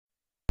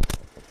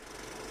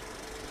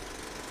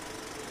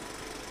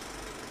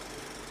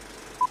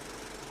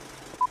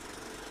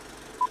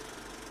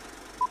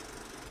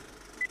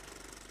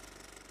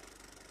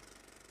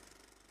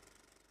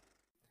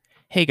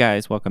Hey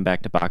guys, welcome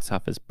back to Box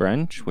Office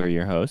Brunch. We're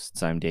your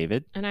hosts. I'm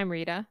David. And I'm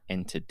Rita.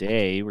 And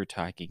today we're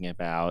talking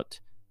about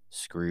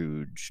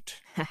Scrooged.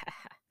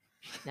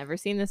 Never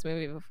seen this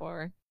movie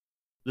before.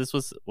 This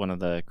was one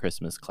of the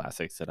Christmas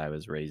classics that I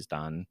was raised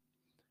on.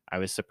 I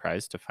was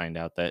surprised to find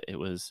out that it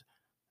was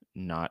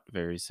not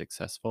very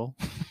successful.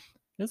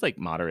 It was like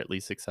moderately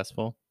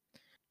successful.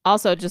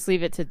 Also, just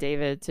leave it to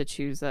David to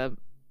choose a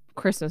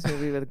Christmas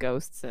movie with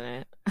ghosts in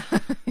it.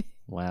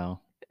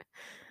 Well,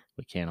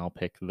 we can't all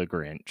pick the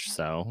Grinch,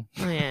 so.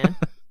 Yeah.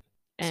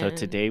 So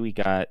today we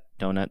got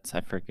donuts.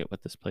 I forget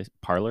what this place,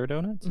 Parlor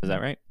Donuts, is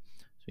that right?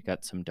 So we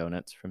got some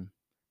donuts from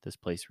this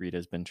place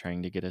Rita's been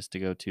trying to get us to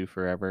go to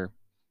forever.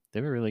 They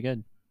were really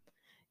good.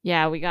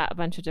 Yeah, we got a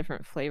bunch of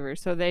different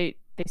flavors. So they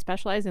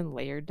specialize in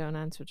layered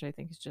donuts, which I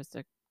think is just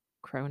a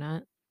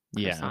cronut.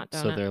 Yeah,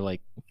 so they're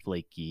like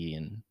flaky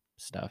and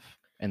stuff,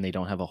 and they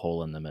don't have a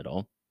hole in the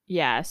middle.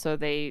 Yeah, so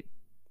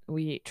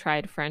we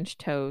tried French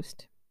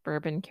toast,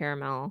 bourbon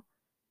caramel,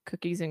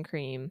 cookies and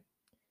cream,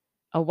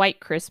 a white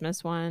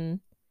Christmas one,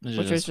 which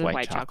was just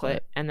white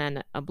chocolate, and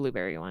then a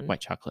blueberry one.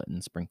 White chocolate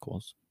and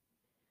sprinkles.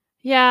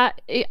 Yeah,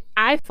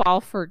 I fall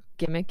for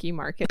gimmicky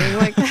marketing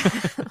like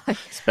that.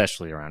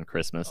 Especially around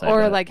Christmas.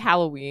 Or like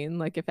Halloween.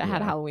 Like if it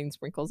had Halloween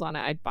sprinkles on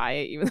it, I'd buy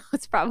it, even though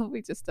it's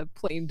probably just a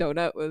plain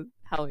donut with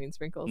Halloween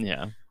sprinkles.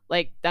 Yeah.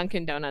 Like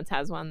Dunkin' Donuts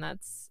has one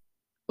that's...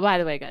 By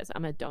the way, guys,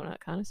 I'm a donut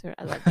connoisseur.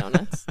 I love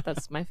donuts.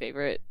 That's my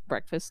favorite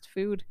breakfast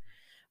food.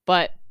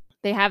 But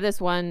they have this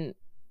one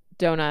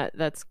donut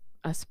that's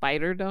a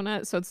spider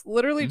donut. So it's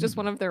literally just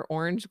one of their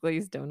orange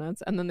glazed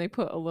donuts. And then they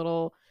put a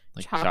little...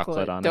 like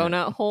chocolate on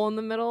donut hole in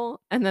the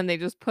middle, and then they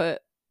just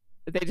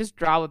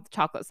draw with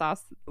chocolate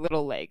sauce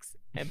little legs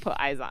and put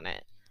eyes on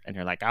it, and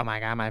you're like, oh my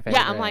god, my favorite.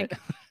 Yeah, I'm like,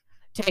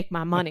 take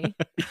my money.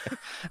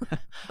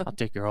 I'll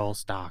take your whole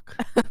stock.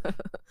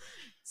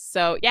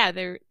 So yeah,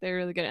 they're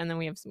really good. And then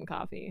we have some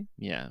coffee.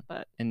 Yeah,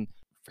 and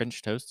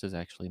French toast is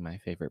actually my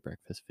favorite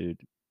breakfast food,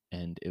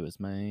 and it was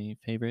my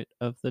favorite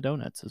of the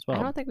donuts as well.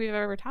 I don't think we've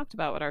ever talked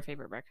about what our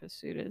favorite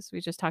breakfast food is. We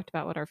just talked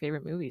about what our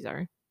favorite movies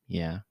are.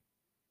 Yeah,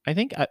 I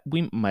think I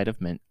might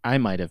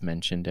have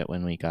mentioned it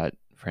when we got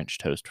French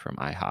toast from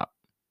IHOP.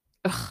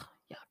 Ugh,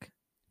 yuck.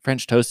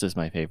 French toast is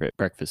my favorite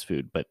breakfast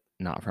food, but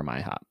not from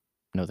IHOP.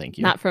 No, thank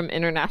you. Not from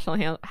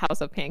International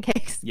House of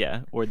Pancakes.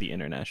 Yeah, or the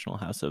International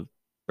House of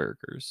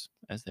Burgers,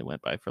 as they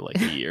went by for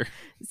like a year.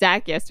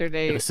 Zach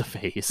yesterday... It was a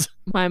phase.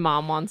 My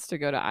mom wants to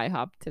go to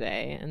IHOP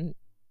today, and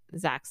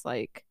Zach's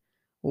like,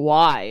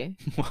 why?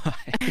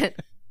 Why?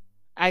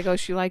 I go,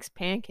 she likes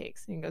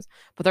pancakes. And he goes,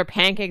 but their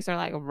pancakes are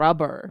like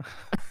rubber.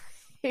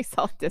 He's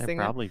all dissing. They're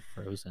probably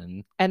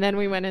frozen. And then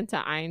we went into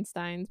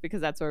Einstein's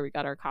because that's where we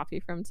got our coffee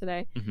from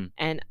today. Mm-hmm.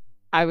 And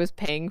I was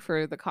paying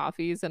for the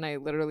coffees, and I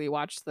literally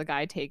watched the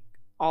guy take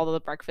all of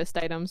the breakfast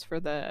items for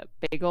the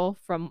bagel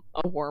from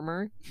a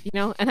warmer,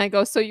 And I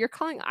go, so you're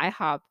calling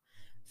IHOP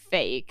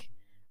fake,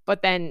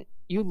 but then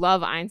you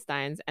love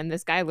Einstein's, and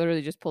this guy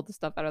literally just pulled the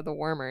stuff out of the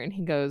warmer, and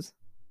he goes,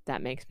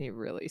 that makes me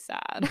really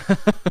sad.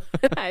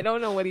 I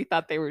don't know what he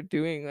thought they were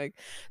doing. Like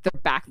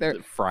they're back there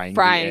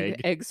frying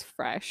eggs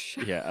fresh.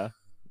 Yeah.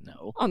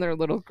 No. On their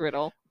little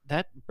griddle.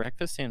 That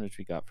breakfast sandwich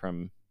we got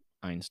from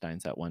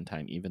Einstein's at one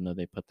time, even though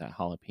they put that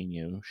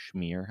jalapeno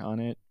schmear on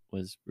it,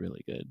 was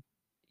really good.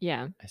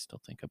 Yeah. I still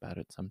think about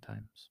it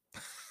sometimes.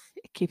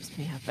 It keeps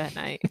me up at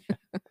night.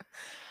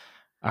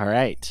 All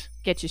right.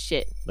 Get your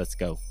shit. Let's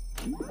go.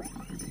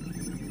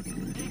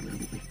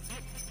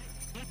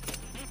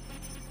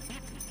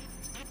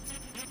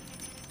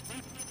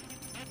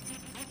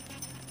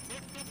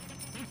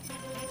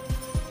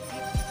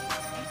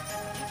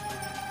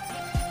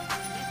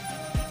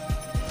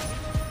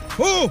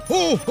 Ho,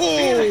 ho, ho!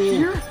 Santa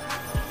here?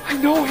 I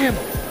know him!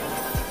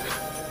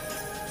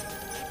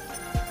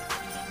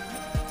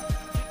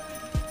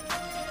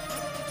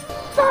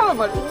 Son of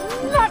a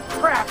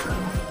nutcracker!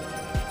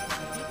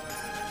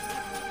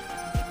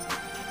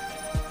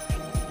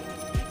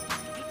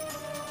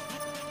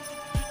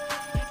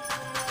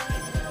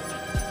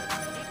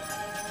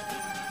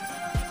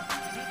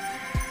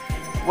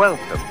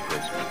 Welcome,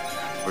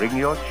 Christmas. Bring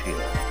your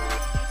cheer.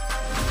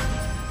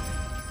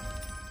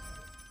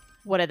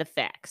 What are the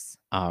facts?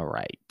 All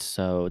right.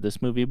 So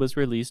this movie was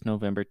released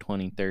November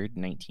 23rd,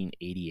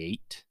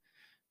 1988,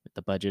 with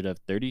a budget of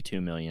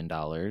 $32 million.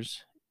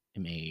 It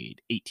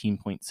made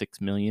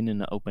 $18.6 million in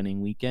the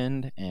opening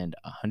weekend and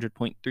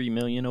 $100.3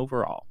 million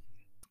overall.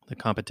 The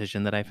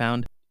competition that I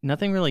found,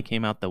 nothing really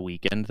came out the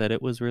weekend that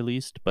it was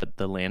released, but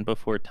The Land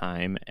Before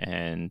Time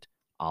and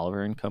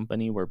Oliver and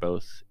Company were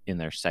both in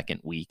their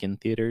second week in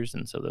theaters,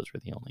 and so those were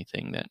the only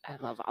thing that... I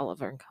love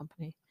Oliver and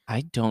Company.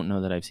 I don't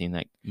know that I've seen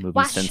that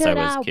movie since I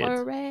was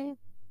kids. Why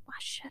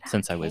should I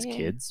Since I was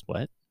kids?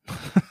 What?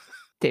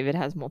 David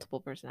has multiple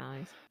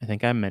personalities. I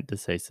think I meant to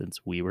say since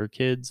we were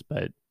kids,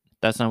 but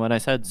that's not what I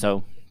said,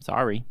 so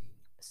sorry.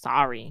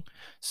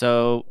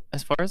 So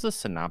as far as the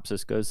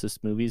synopsis goes,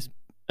 this movie's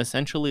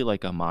essentially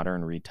like a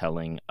modern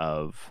retelling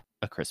of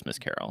A Christmas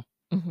Carol.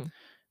 Mm-hmm.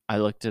 I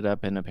looked it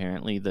up, and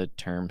apparently the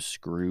term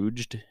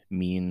Scrooged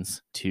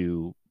means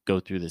to go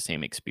through the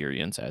same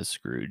experience as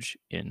Scrooge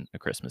in A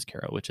Christmas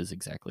Carol, which is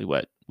exactly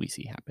what we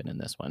see happen in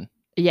this one.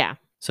 Yeah.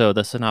 So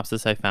the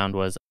synopsis I found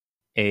was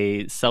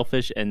a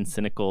selfish and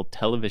cynical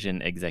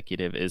television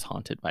executive is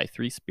haunted by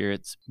three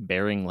spirits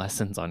bearing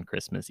lessons on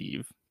Christmas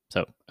Eve.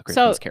 So A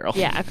Christmas Carol.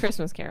 Yeah, A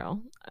Christmas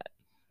Carol.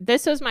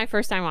 This was my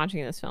first time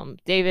watching this film.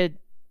 David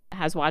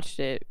has watched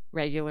it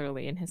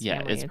regularly in his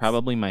family. It's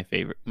probably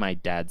my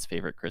dad's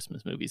favorite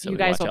Christmas movie. So you we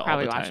guys watch will it all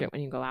probably the watch time. it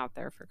when you go out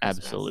there for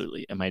Christmas.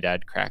 Absolutely. And my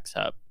dad cracks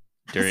up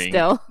during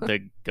Still?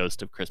 the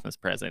Ghost of Christmas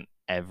Present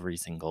every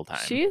single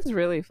time. She is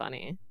really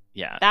funny.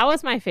 Yeah. That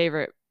was my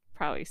favorite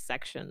probably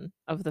section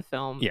of the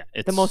film. Yeah, the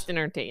it's most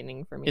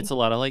entertaining for me. It's a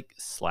lot of like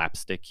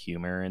slapstick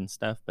humor and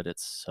stuff, but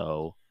it's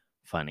so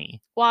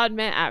funny. Well, I'll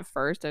admit at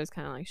first I was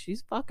kind of like,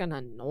 she's fucking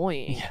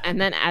annoying. Yeah. And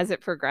then as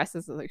it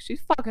progresses, I was like,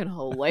 she's fucking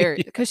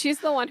hilarious. Because she's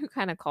the one who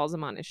kind of calls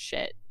him on his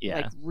shit. Yeah.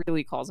 Like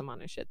really calls him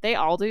on his shit. They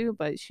all do,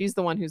 but she's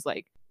the one who's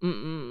like,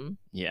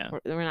 Yeah.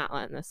 we're not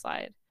letting this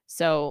slide.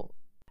 So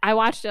I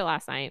watched it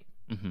last night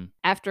Mm-hmm.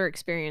 after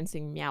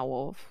experiencing Meow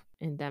Wolf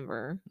in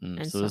Denver.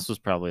 And So this was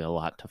probably a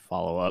lot to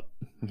follow up.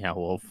 Meow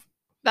Wolf.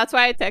 that's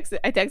why I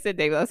texted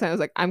David last night. I was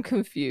like, I'm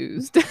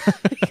confused.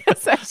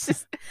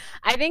 Because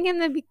I think in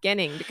the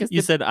beginning, because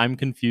You said I'm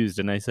confused,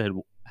 and I said,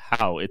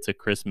 how? It's A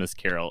Christmas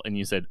Carol. And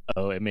you said,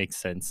 oh, it makes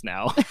sense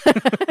now.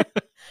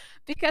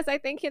 because I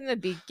think in the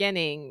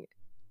beginning,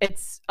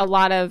 it's a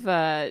lot of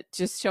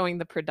just showing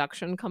the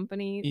production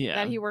company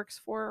that he works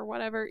for or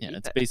whatever. Yeah,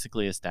 it's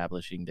basically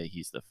establishing that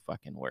he's the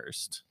fucking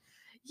worst.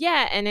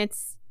 Yeah, and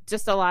it's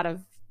just a lot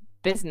of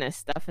business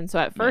stuff. And so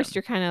at first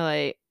you're kind of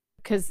like,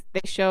 because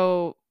they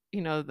show,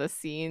 the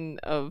scene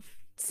of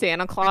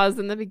Santa Claus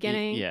in the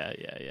beginning. Yeah.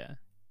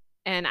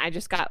 And I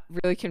just got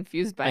really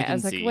confused by it. I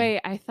was like,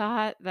 wait, I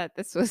thought that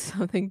this was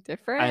something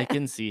different. I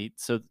can see.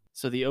 So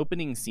the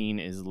opening scene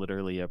is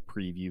literally a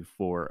preview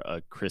for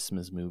a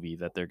Christmas movie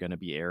that they're going to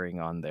be airing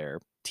on their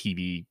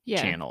TV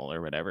channel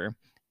or whatever.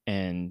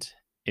 And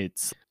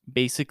it's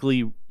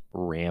basically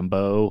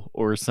Rambo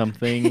or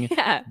something,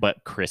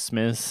 but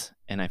Christmas.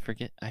 And I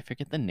forget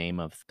the name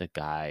of the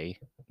guy.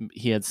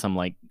 He had some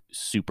like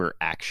super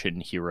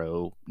action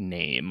hero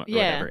name or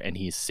whatever, and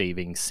he's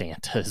saving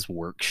Santa's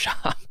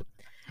workshop.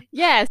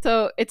 Yeah,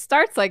 so it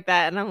starts like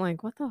that, and I'm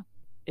like, what the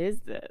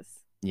is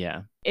this?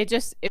 Yeah. It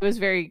was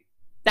very,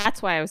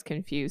 that's why I was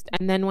confused.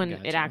 And then when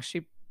it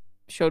actually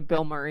showed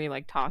Bill Murray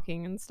like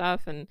talking and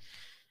stuff, and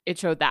it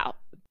showed that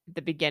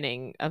the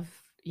beginning of,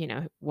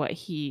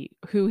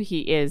 who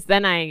he is,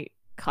 then I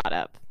caught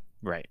up.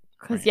 Right.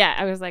 Because,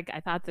 I was like, I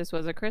thought this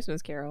was A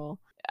Christmas Carol.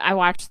 I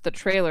watched the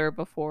trailer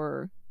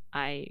before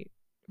I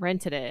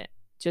rented it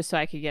just so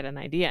I could get an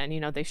idea.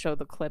 And, they show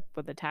the clip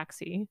with the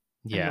taxi.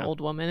 And the old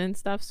woman and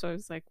stuff. So I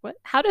was like, what?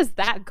 How does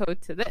that go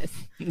to this?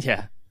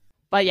 Yeah.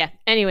 But yeah,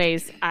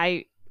 anyways,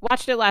 I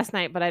watched it last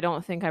night, but I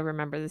don't think I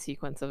remember the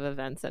sequence of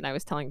events. And I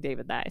was telling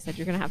David that. I said,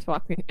 you're going to have to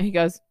walk me. And he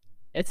goes,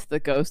 it's the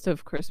ghost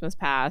of Christmas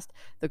past,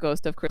 the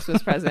ghost of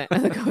Christmas present,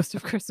 and the ghost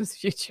of Christmas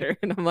future.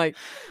 And I'm like,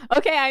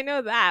 okay, I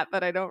know that,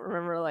 but I don't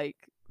remember like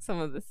some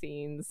of the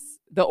scenes,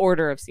 the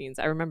order of scenes.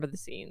 I remember the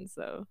scenes,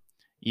 though.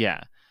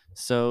 Yeah.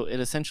 So it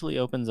essentially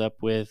opens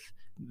up with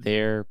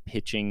they're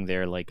pitching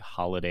their like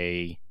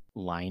holiday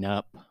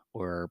lineup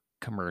or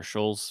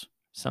commercials,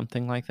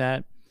 something like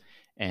that.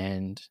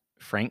 And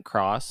Frank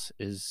Cross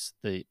is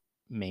the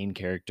main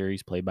character.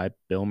 He's played by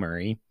Bill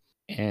Murray,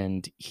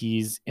 and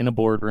he's in a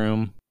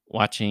boardroom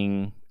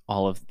watching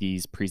all of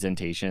these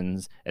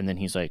presentations, and then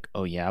he's like,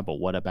 oh yeah, but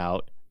what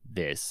about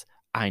this?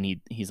 I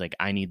need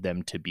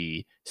them to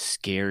be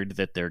scared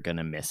that they're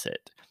gonna miss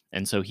it.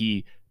 And so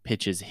he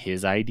pitches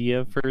his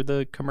idea for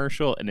the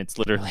commercial, and it's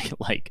literally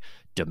like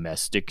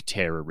domestic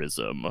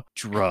terrorism,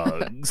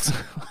 drugs,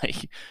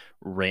 like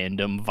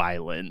random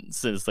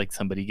violence. It's like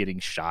somebody getting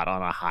shot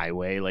on a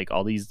highway, like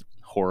all these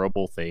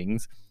horrible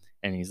things.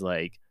 And he's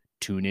like,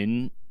 tune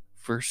in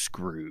for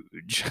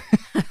Scrooge.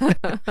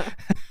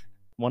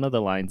 One of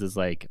the lines is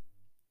like,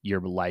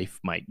 your life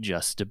might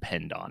just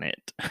depend on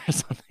it, or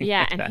something. Yeah,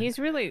 like and that. he's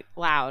really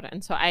loud.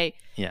 And so I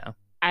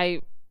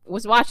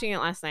was watching it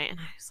last night, and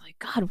I was like,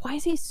 God, why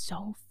is he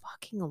so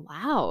fucking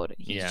loud?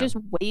 He's just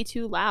way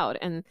too loud.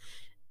 And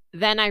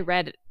then I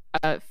read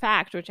a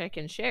fact, which I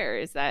can share,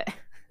 is that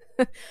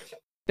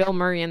Bill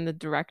Murray and the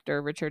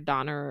director, Richard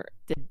Donner,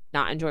 did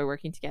not enjoy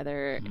working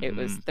together. There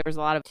was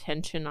a lot of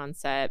tension on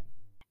set.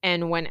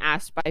 And when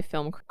asked by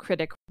film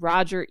critic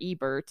Roger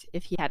Ebert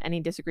if he had any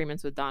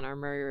disagreements with Donner,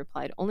 Murray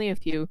replied, only a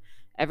few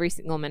every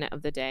single minute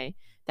of the day.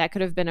 That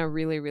could have been a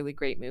really, really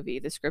great movie.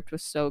 The script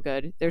was so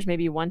good. There's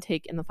maybe one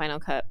take in the final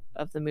cut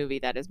of the movie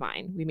that is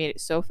mine. We made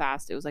it so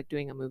fast, it was like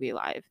doing a movie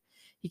live.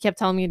 He kept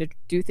telling me to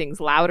do things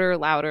louder,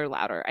 louder,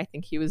 louder. I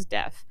think he was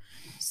deaf.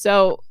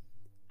 So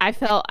I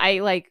felt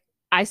I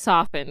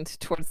softened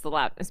towards the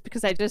loudness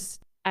because I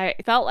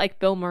felt like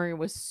Bill Murray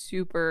was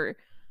super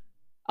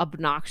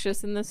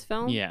obnoxious in this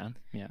film. Yeah.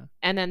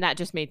 And then that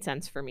just made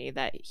sense for me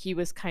that he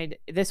was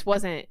this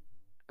wasn't,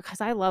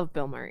 because I love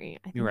Bill Murray.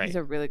 I think he's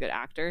a really good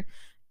actor.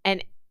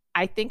 And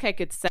I think I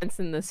could sense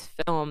in this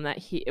film that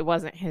it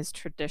wasn't his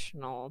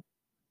traditional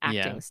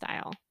acting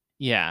style.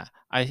 Yeah,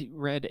 I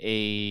read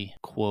a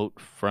quote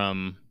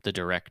from the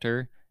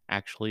director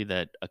actually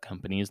that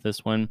accompanies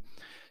this one.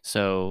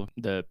 So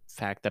the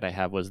fact that I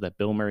have was that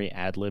Bill Murray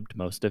ad-libbed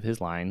most of his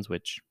lines,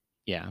 which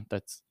yeah,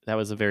 that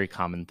was a very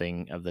common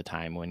thing of the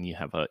time when you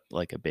have a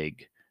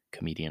big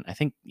comedian. I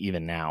think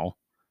even now,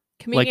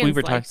 like we Comedians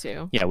were like talking,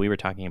 to. yeah, we were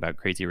talking about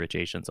Crazy Rich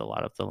Asians. A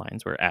lot of the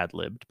lines were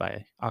ad-libbed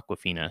by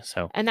Aquafina.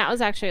 So And that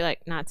was actually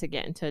like, not to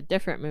get into a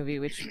different movie,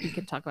 which we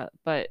could talk about,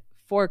 but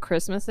Four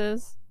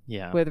Christmases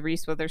yeah, with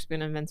Reese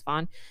Witherspoon and Vince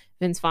Vaughn.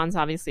 Vince Vaughn's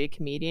obviously a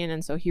comedian,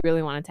 and so he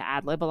really wanted to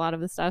ad lib a lot of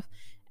the stuff.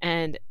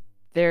 And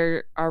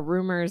there are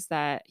rumors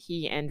that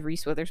he and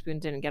Reese Witherspoon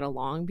didn't get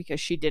along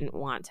because she didn't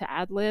want to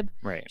ad lib.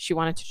 right. She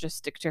wanted to just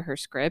stick to her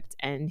script,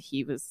 and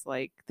he was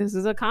like, "This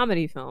is a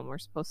comedy film. We're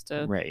supposed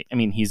to." Right. I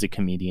mean, he's a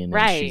comedian and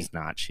Right. she's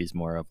not. She's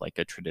more of like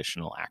a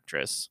traditional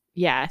actress.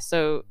 Yeah,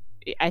 so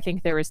I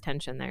think there was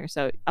tension there.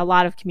 So a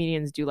lot of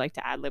comedians do like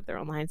to ad lib their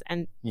own lines,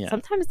 and Yeah.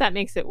 sometimes that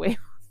makes it way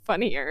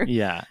funnier.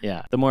 Yeah,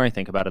 yeah. The more I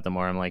think about it, the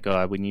more I'm like,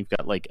 oh, when you've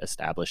got like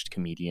established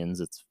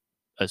comedians, it's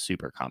a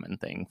super common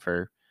thing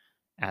for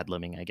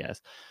ad-libbing, I guess.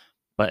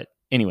 But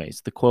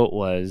anyways, the quote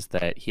was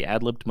that he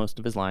ad-libbed most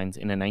of his lines.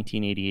 In a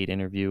 1988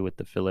 interview with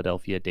the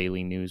Philadelphia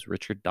Daily News,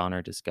 Richard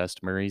Donner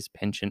discussed Murray's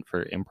penchant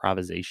for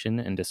improvisation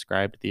and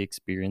described the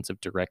experience of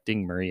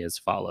directing Murray as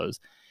follows.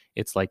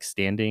 It's like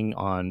standing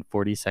on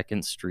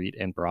 42nd Street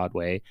and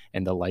Broadway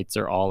and the lights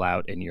are all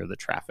out and you're the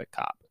traffic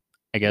cop.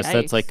 I guess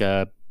that's like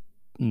Yikes. a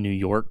New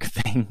York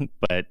thing,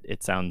 but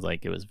it sounds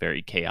like it was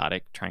very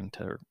chaotic trying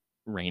to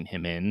rein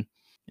him in,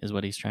 is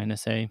what he's trying to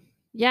say.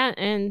 Yeah,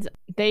 and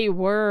they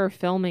were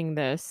filming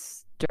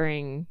this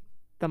during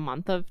the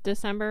month of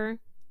December,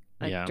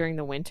 like Yeah. during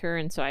the winter,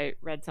 and so I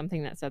read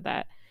something that said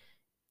that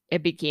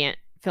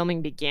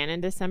filming began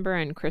in December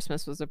and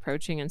Christmas was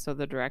approaching, and so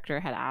the director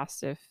had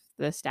asked if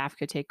the staff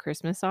could take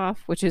Christmas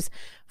off, which is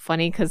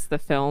funny because the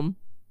film,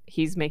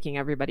 he's making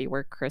everybody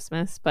work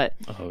Christmas, but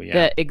Oh, yeah.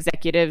 the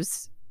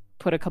executives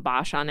put a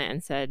kibosh on it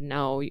and said,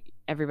 no,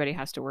 everybody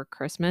has to work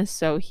Christmas.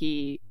 So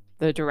the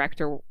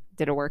director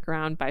did a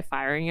workaround by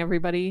firing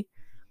everybody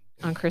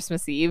on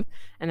Christmas Eve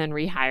and then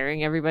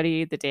rehiring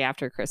everybody the day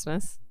after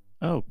Christmas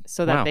Oh,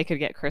 so that wow. they could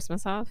get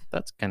Christmas off.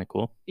 That's kind of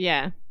cool.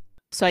 Yeah.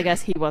 So I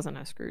guess he wasn't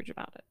a Scrooge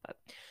about it. But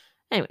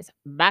anyways,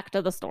 back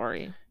to the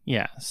story.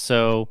 Yeah.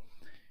 So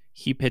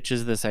he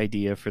pitches this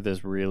idea for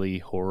this really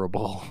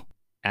horrible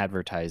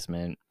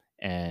advertisement.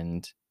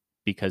 And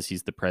because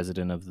he's the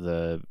president of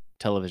the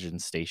television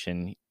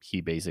station, he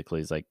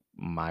basically is like,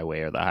 my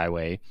way or the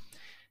highway.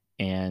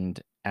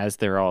 And as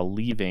they're all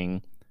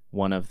leaving,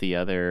 one of the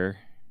other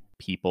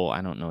people,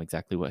 I don't know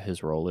exactly what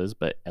his role is,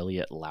 but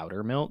Elliot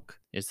Loudermilk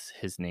is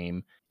his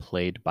name,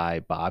 played by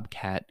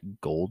Bobcat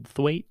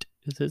Goldthwait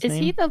is his name. Is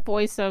he the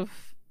voice of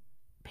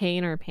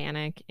Pain or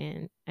Panic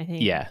in, I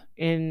think, Yeah.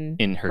 in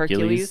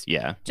Hercules?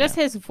 Yeah. Just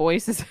yeah. his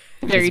voice is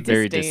very It's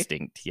very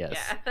distinct. distinct,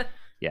 yes. Yeah.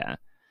 Yeah.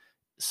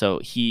 So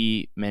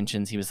he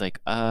mentions, he was like,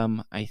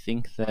 I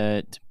think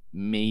that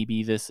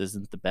maybe this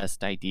isn't the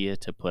best idea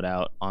to put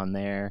out on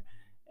there.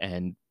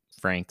 And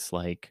Frank's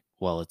like,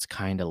 well, it's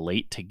kind of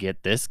late to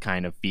get this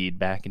kind of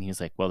feedback. And he's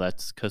like, well,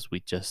 that's because we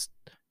just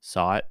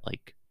saw it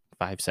like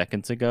 5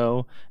 seconds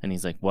ago. And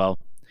he's like, well,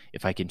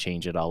 if I can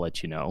change it, I'll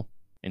let you know.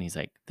 And he's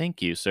like,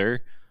 thank you,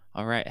 sir.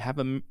 All right, have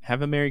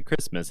a Merry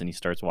Christmas. And he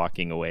starts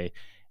walking away.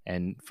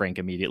 And Frank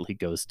immediately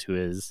goes to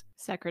his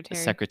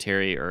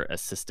secretary or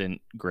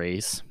assistant,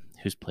 Grace,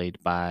 who's played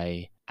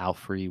by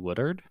Alfre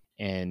Woodard,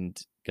 and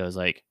goes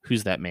like,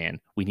 who's that man?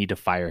 We need to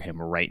fire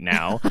him right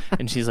now.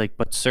 And she's like,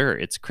 but sir,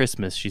 it's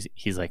Christmas.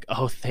 He's like,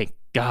 oh, thank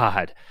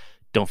God.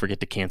 Don't forget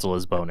to cancel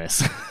his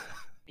bonus.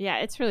 Yeah,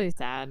 it's really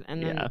sad.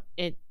 And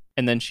then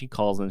and then she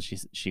calls and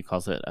she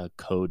calls it a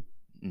code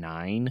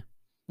 9.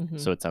 Mhm.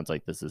 So it sounds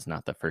like this is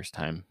not the first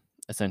time.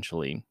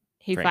 Essentially,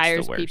 he Frank's the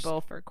fires worst.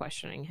 people for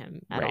questioning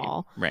him at Right,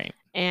 all. right.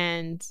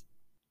 And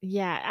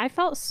yeah, I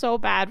felt so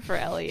bad for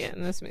Elliot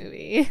in this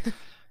movie.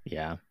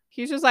 Yeah.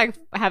 He's just like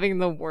having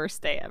the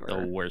worst day ever.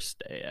 The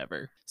worst day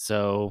ever.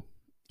 So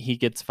he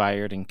gets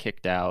fired and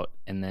kicked out,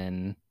 and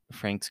then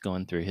Frank's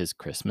going through his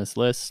Christmas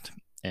list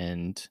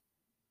and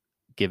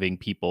giving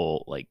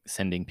people, like,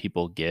 sending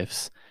people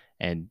gifts,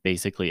 and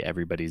basically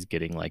everybody's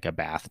getting like a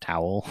bath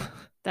towel.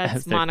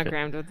 That's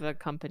monogrammed with the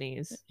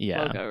company's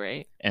logo,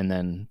 right? And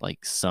then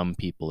like some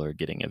people are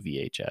getting a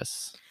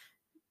VHS.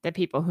 The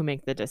people who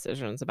make the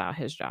decisions about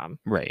his job.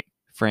 Right.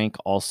 Frank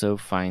also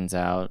finds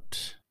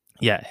out,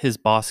 his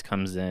boss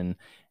comes in,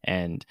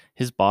 and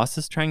his boss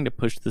is trying to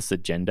push this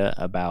agenda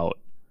about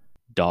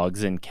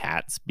dogs and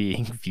cats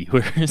being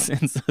viewers,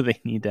 and so they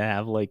need to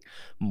have like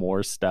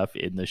more stuff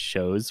in the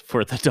shows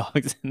for the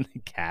dogs and the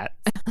cats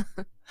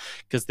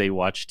because they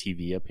watch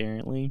TV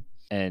apparently,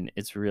 and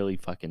it's really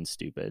fucking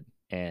stupid.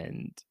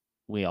 And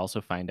we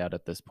also find out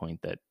at this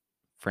point that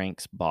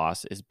Frank's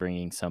boss is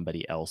bringing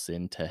somebody else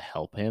in to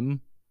help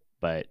him,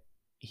 but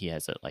he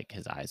has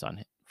his eyes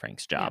on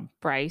Frank's job. Yeah,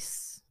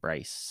 Bryce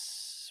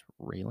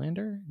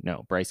Raylander?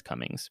 No, Bryce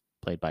Cummings,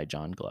 played by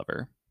John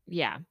Glover.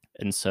 Yeah.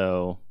 And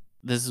so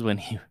This is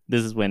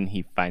when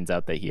he finds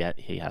out that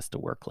he has to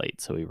work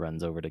late, so he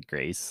runs over to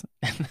Grace.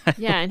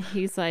 Yeah, and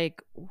he's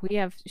like,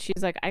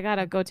 she's like, I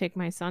gotta go take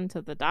my son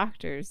to the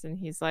doctor's, and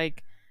he's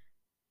like,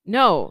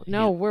 no,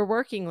 we're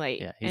working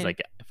late. Yeah, he's And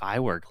like, if I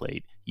work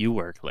late, you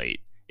work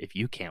late. If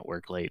you can't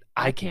work late,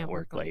 I can't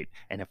work late.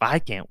 And if I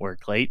can't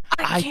work late,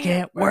 I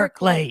can't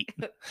work late.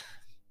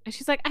 And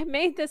she's like, I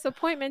made this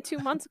appointment 2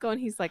 months ago, and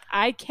he's like,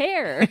 I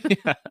care.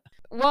 Yeah.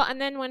 Well,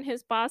 and then when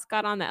his boss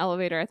got on the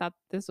elevator, I thought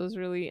this was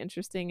really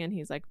interesting, and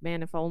he's like,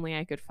 man, if only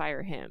I could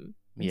fire him.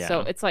 And Yeah. so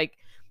it's like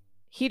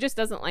he just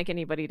doesn't like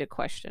anybody to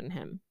question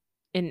him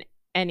in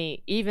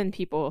even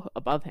people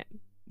above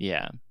him.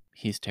 Yeah,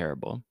 he's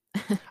terrible.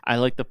 I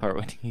like the part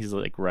when he's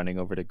like running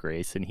over to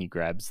Grace and he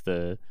grabs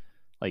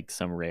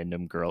some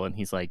random girl and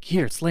he's like,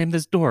 here, slam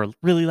this door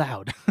really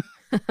loud.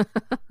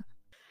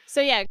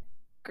 So yeah,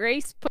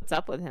 Grace puts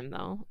up with him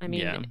though. I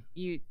mean, Yeah.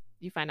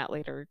 you find out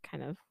later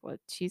kind of what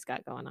she's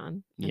got going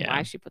on and Yeah.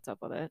 why she puts up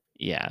with it.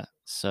 Yeah.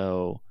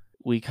 So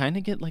we kind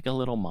of get like a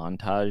little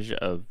montage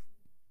of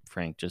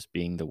Frank just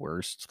being the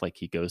worst. Like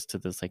he goes to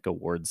this like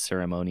awards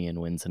ceremony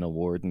and wins an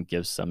award and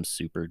gives some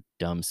super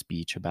dumb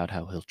speech about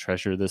how he'll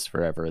treasure this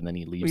forever, and then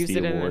he leaves the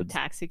it in a awards.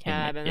 taxi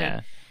cab, and yeah.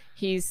 then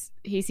he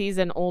sees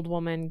an old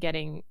woman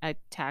getting a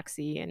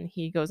taxi, and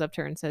he goes up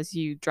to her and says,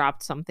 you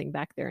dropped something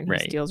back there, and he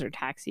Right. steals her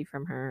taxi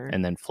from her.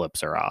 And then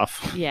flips her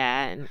off.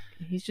 Yeah, and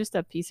he's just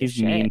a piece of He's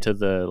shit. mean to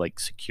the like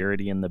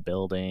security in the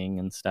building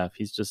and stuff.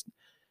 He's just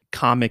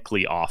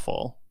comically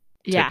awful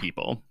to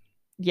people.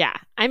 Yeah.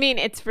 I mean,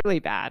 it's really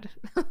bad.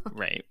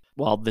 Right.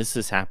 While this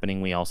is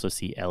happening, we also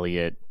see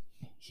Elliot.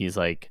 He's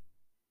like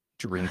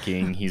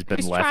drinking. He's been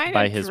He's left trying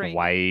by to his drink.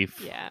 wife.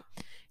 Yeah.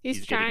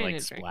 He's trying getting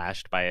like to drink.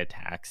 splashed by a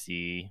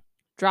taxi.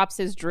 Drops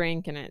his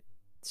drink and it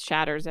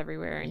shatters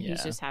everywhere, and he's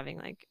Yeah. just having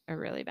like a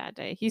really bad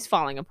day. He's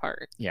falling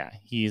apart. Yeah,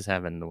 he's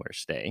having the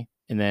worst day.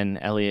 And then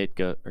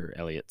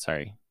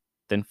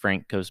Then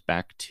Frank goes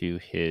back to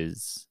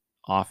his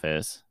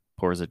office,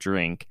 pours a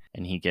drink,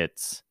 and he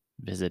gets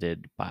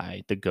visited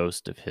by the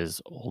ghost of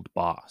his old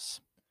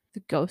boss.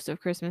 The ghost of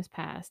Christmas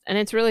past. And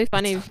it's really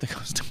funny. It's not the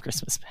ghost of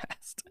Christmas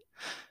past.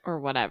 Or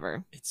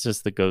whatever. It's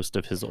just the ghost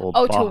of his old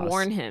Oh, boss. to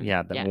warn him.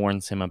 Yeah, that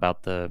warns him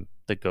about the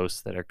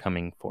ghosts that are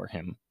coming for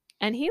him.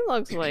 And he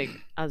looks like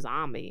a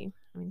zombie.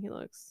 I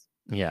mean,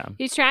 Yeah.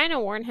 he's trying to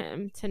warn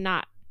him to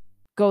not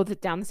go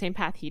down the same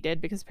path he did,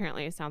 because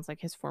apparently it sounds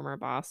like his former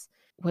boss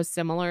was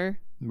similar.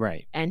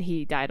 Right. And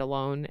he died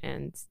alone,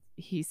 and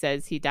he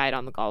says he died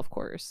on the golf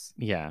course.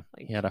 Yeah.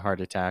 Like, he had a heart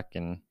attack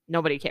and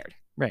nobody cared.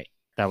 right.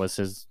 That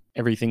was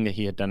everything that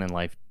he had done in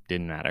life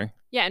didn't matter.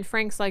 Yeah, and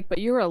Frank's like, but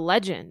you're a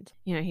legend.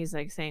 You know, he's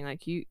like saying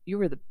like you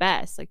were the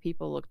best. Like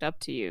people looked up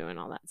to you and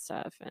all that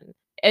stuff. And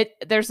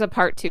there's a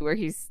part too where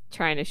he's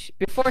trying to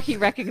before he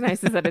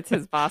recognizes that it's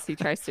his boss, he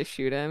tries to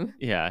shoot him.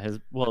 Yeah,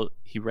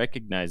 he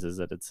recognizes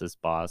that it's his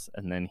boss,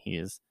 and then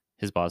his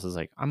boss is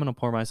like, I'm gonna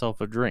pour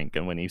myself a drink,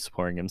 and when he's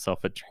pouring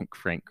himself a drink,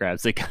 Frank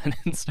grabs a gun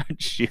and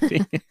starts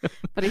shooting him.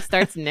 But he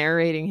starts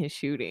narrating his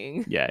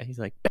shooting. Yeah, he's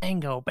like,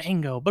 bango,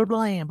 bango,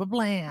 ba-blam,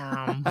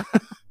 ba-blam.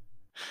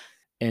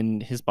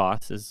 And his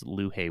boss is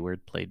Lou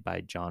Hayward, played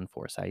by John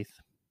Forsythe.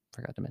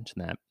 Forgot to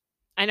mention that.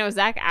 I know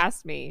Zach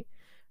asked me,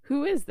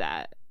 who is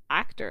that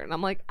actor? And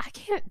I'm like, I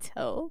can't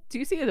tell. Do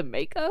you see the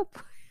makeup?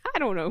 I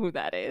don't know who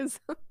that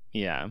is.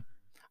 Yeah.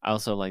 I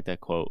also like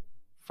that quote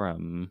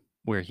from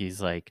where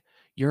he's like,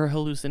 you're a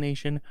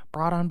hallucination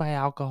brought on by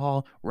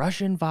alcohol,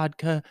 Russian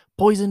vodka,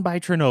 poisoned by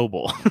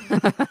Chernobyl.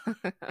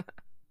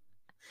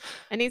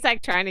 And he's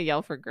like trying to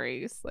yell for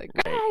Grace, like,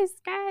 Right.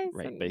 guys.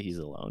 Right, And but he's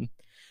alone.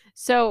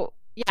 so,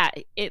 yeah,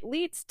 it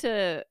leads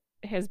to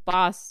his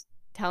boss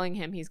telling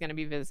him he's going to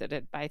be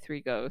visited by 3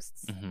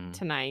 ghosts Mhm.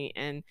 tonight.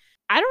 And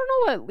I don't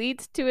know what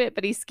leads to it,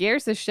 but he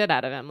scares the shit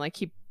out of him. Like,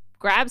 he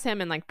grabs him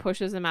and, like,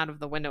 pushes him out of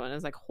the window and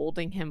is, like,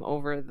 holding him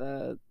over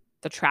the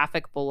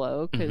traffic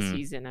below because Mhm.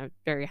 he's in a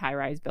very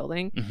high-rise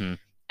building. Mhm.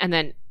 And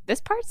then this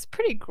part's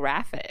pretty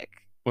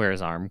graphic. Where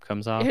his arm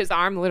comes off. His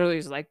arm literally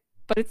is like,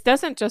 but it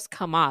doesn't just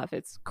come off.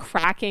 It's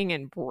cracking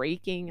and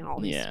breaking in all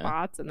these Yeah.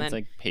 spots. And It's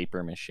then, like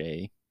paper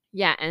mache.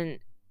 yeah, and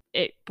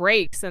it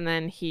breaks, and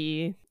then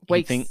he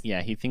wakes.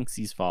 He thinks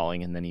he's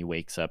falling, and then he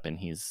wakes up and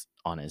he's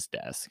on his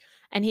desk.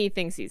 And he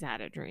thinks he's had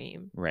a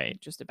dream. Right.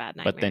 Just a bad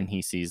nightmare. But then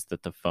he sees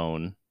that the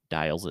phone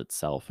dials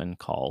itself and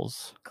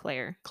calls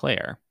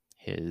Claire,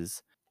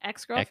 his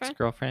ex-girlfriend.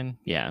 ex-girlfriend.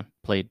 Yeah.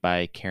 Played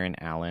by Karen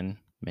Allen.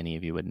 Many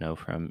of you would know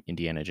from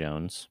Indiana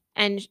Jones.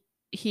 And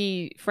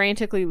he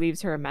frantically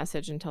leaves her a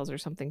message and tells her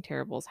something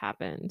terrible's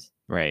happened.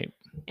 Right.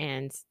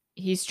 And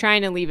he's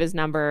trying to leave his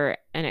number,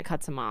 and it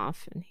cuts him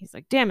off. And he's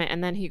like, damn it.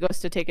 And then he goes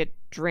to take a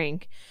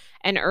drink.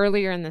 And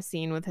earlier in the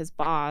scene with his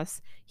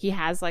boss, he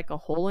has like a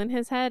hole in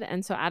his head.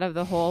 And so out of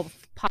the hole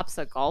pops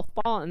a golf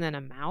ball and then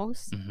a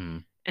mouse. Mm-hmm.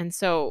 And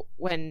so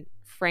when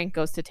Frank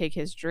goes to take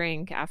his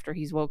drink after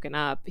he's woken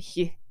up,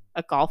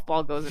 a golf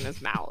ball goes in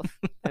his mouth.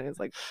 And it's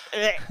like,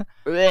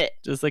 bleh.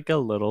 Just like a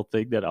little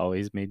thing that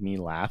always made me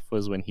laugh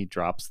was when he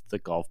drops the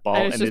golf ball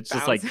And and it's it just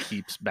just like bouncing.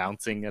 keeps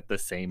bouncing at the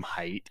same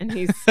height. And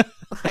he's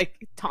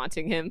like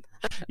taunting him.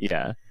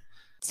 Yeah.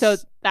 So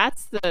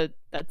that's the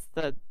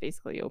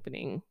basically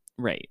opening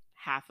Right.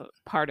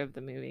 part of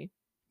the movie.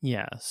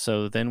 Yeah.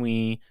 So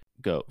then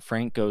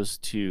Frank goes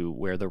to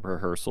where the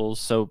rehearsals.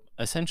 So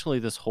essentially,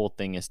 this whole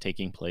thing is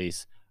taking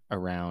place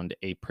around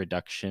a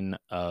production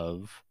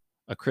of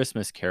A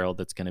Christmas Carol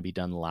that's going to be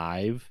done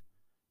live.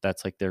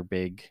 That's like their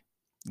big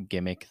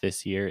gimmick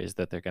this year, is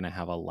that they're going to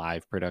have a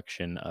live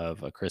production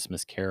of A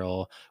Christmas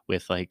Carol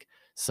with like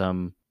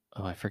some,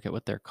 I forget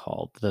what they're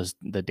called.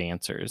 The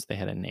dancers, they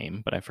had a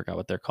name, but I forgot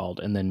what they're called.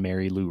 And then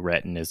Mary Lou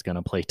Retton is going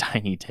to play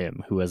Tiny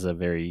Tim, who was a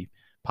very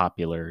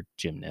popular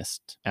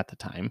gymnast at the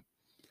time.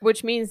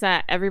 Which means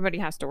that everybody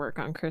has to work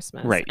on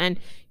Christmas. Right. And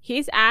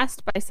he's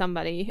asked by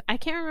somebody, I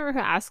can't remember who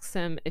asks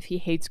him if he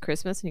hates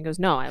Christmas. And he goes,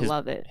 no, I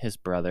love it. His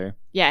brother.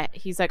 Yeah.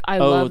 He's like, I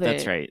love it. Oh,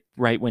 that's right.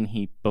 Right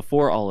when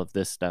before all of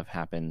this stuff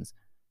happens,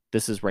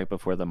 this is right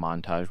before the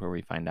montage where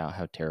we find out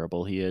how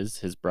terrible he is.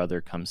 His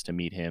brother comes to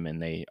meet him and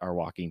they are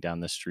walking down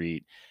the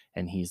street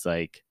and he's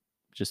like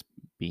just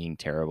being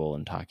terrible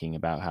and talking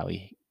about how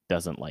he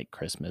doesn't like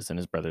Christmas, and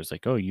his brother's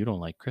like, oh, you don't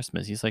like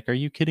Christmas? He's like, are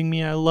you kidding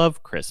me? I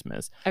love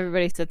Christmas.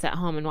 Everybody sits at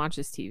home and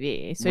watches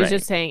TV, so he's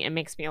just saying it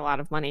makes me a lot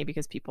of money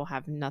because people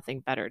have nothing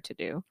better to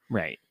do,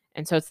 right?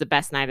 And so it's the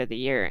best night of the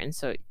year, and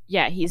so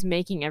yeah, he's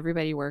making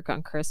everybody work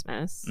on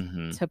Christmas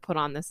to put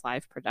on this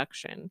live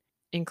production,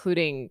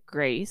 including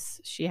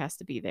Grace. She has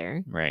to be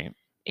there, right?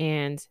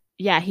 And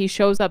yeah, he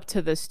shows up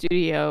to the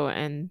studio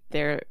and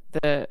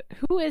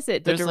who is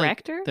it, the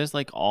director? There's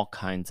like all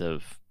kinds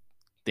of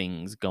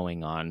things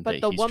going on, but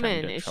that the he's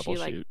woman, trying to is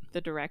troubleshoot. she like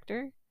the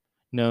director?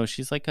 No,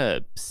 she's like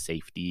a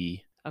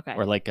safety, okay,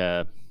 or like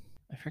I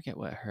forget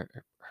what her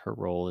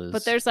role is,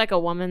 but there's like a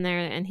woman there,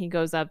 and he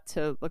goes up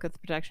to look at the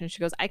production. She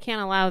goes, I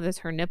can't allow this,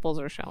 her nipples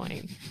are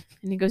showing.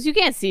 And he goes, you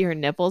can't see her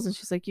nipples. And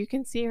she's like, you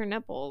can see her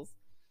nipples.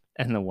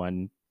 And the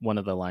one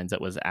of the lines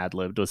that was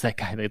ad-libbed was that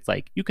guy that's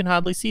like, you can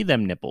hardly see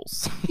them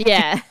nipples.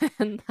 Yeah.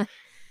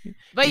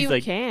 But he's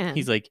you can.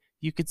 He's like,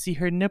 you could see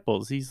her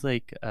nipples. He's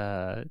like,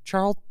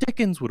 Charles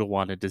Dickens would have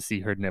wanted to see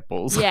her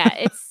nipples. Yeah,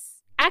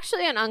 it's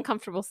actually an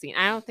uncomfortable scene.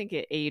 I don't think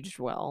it aged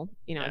well,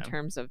 in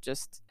terms of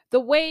just the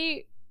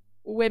way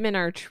women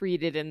are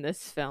treated in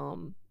this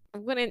film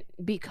wouldn't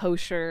be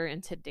kosher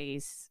in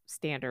today's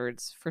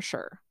standards for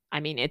sure.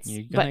 I mean,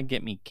 you're gonna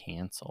get me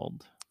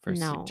canceled for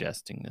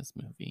suggesting this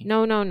movie.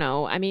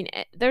 No. I mean,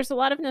 there's a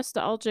lot of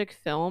nostalgic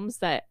films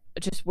that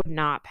just would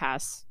not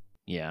pass.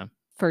 Yeah.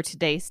 For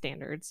today's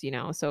standards,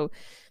 so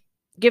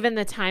given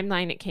the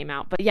timeline it came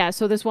out. But yeah,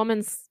 so this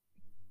woman's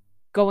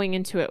going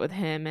into it with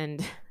him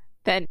and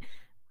then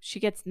she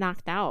gets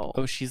knocked out.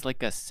 Oh, she's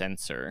like a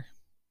censor.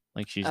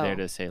 Like she's there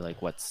to say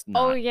like what's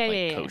not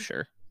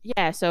kosher.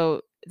 Yeah,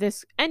 so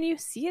and you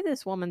see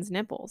this woman's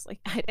nipples. Like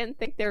I didn't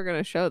think they were going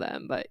to show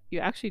them, but you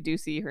actually do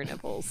see her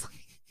nipples.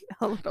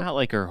 Not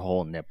like her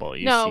whole nipple.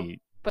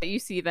 But you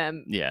see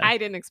them. Yeah. I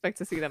didn't expect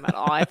to see them at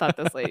all. I thought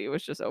this lady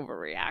was just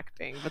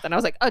overreacting. But then I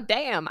was like, oh,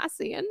 damn, I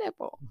see a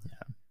nipple. Yeah.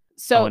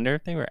 So I wonder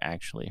if they were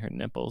actually her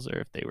nipples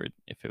or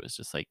if it was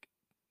just like.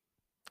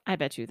 I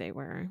bet you they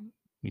were.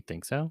 You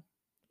think so?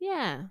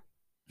 Yeah.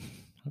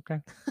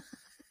 Okay.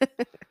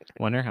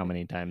 Wonder how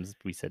many times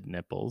we said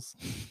nipples.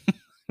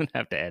 We'd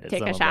have to edit Take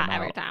some a of shot them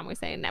every out. time we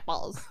say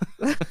nipples.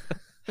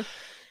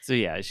 So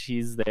yeah,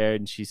 she's there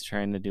and she's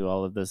trying to do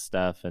all of this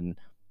stuff, and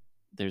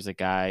there's a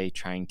guy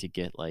trying to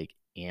get like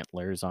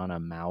antlers on a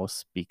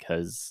mouse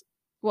because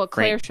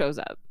Claire shows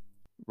up,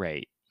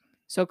 right?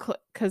 So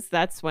because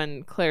that's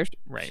when Claire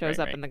shows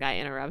up and the guy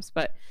interrupts,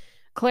 but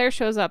Claire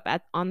shows up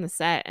on the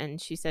set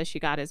and she says she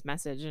got his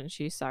message and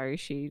she's sorry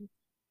she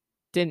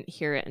didn't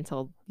hear it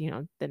until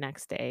the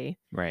next day,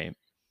 right?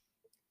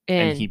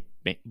 And he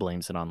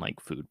blames it on like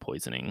food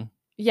poisoning.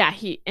 Yeah,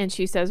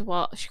 she says,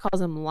 well, she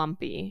calls him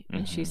Lumpy,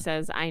 and she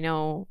says, I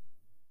know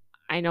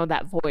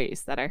that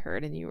voice that I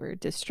heard and you were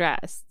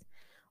distressed,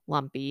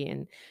 Lumpy.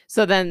 And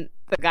so then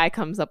the guy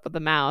comes up with the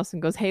mouse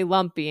and goes, hey,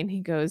 Lumpy. And he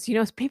goes,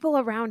 people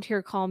around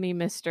here call me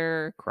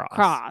Mr.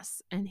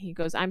 Cross. And he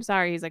goes, I'm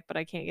sorry. He's like, but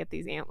I can't get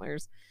these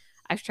antlers.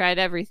 I've tried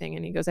everything.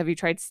 And he goes, have you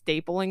tried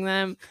stapling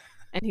them?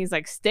 And he's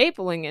like,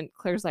 stapling? And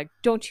Claire's like,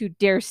 don't you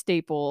dare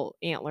staple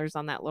antlers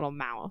on that little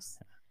mouse.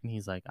 And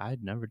he's like,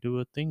 I'd never do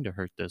a thing to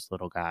hurt this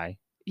little guy.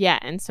 Yeah,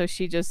 and so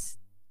she just...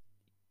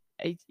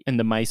 And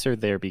the mice are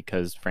there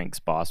because Frank's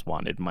boss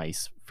wanted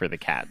mice for the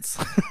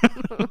cats.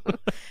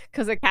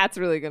 Because the cat's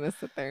really going to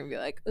sit there and be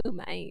like, ooh,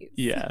 mice.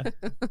 Yeah.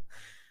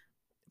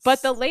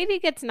 But the lady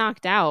gets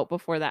knocked out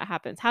before that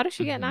happens. How does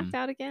she get knocked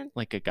out again?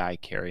 Like a guy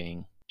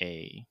carrying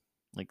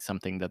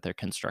something that they're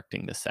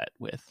constructing the set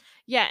with.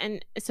 Yeah,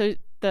 and so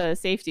the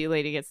safety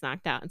lady gets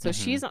knocked out. And so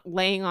she's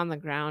laying on the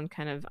ground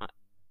kind of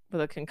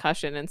with a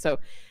concussion. And so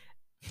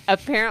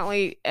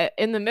apparently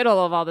in the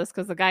middle of all this,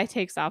 because the guy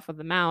takes off with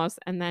the mouse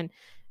and then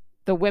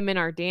the women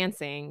are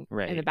dancing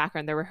in the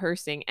background, they're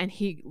rehearsing, and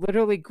he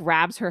literally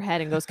grabs her head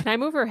and goes, can I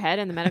move her head?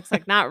 And the medic's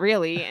like, not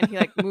really. And he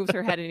like moves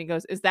her head and he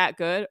goes, is that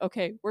good?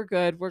 Okay, we're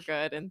good.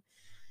 And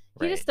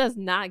he just does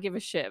not give a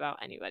shit about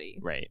anybody.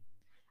 Right.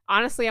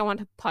 Honestly, I want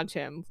to punch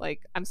him.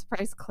 Like, I'm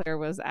surprised Claire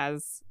was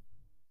as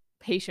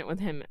patient with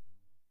him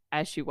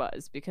as she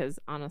was, because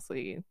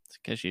honestly, It's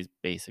because she's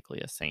basically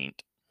a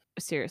saint.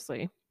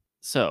 seriously.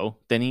 So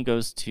then he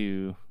goes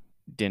to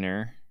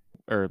dinner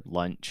or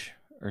lunch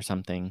or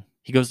something.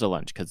 He goes to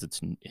lunch because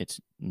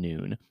it's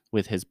noon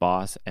with his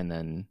boss and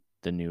then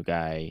the new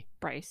guy,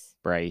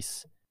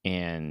 Bryce.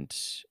 And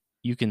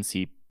you can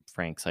see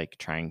Frank's like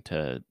trying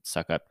to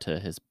suck up to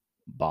his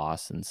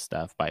boss and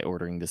stuff by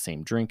ordering the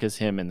same drink as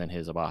him. And then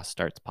his boss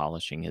starts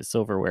polishing his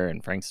silverware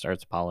and Frank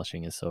starts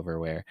polishing his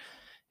silverware.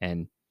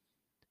 And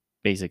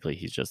basically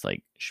he's just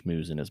like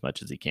schmoozing as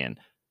much as he can.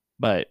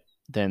 But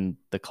then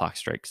the clock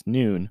strikes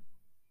noon.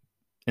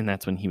 And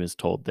that's when he was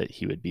told that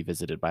he would be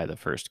visited by the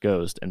first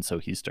ghost. And so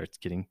he starts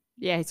getting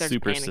he starts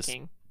super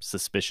panicking.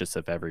 Suspicious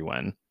of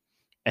everyone.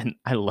 And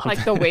I love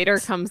like the waiter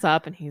comes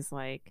up and he's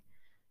like,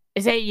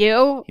 "Is it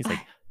you?" He's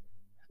like,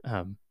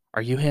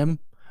 "Are you him?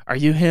 Are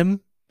you him?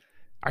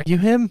 Are you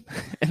him?"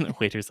 And the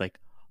waiter's like,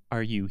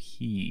 "Are you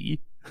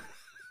he?"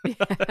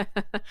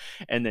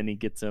 And then he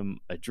gets him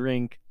a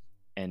drink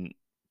and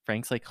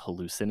Frank's like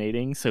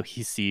hallucinating. So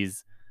he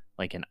sees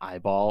like an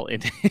eyeball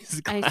in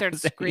his glass. And he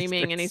starts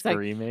screaming and he's like,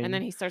 screaming. and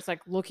then he starts like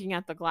looking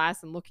at the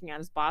glass and looking at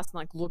his boss and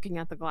like looking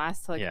at the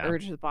glass to like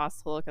urge his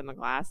boss to look in the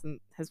glass, and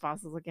his boss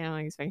is looking at him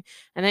like he's faking.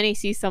 And then he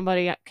sees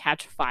somebody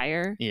catch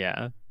fire.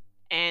 Yeah.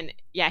 And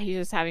he's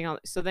just having all.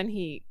 So then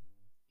he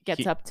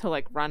gets up to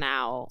like run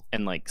out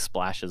and like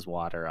splashes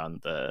water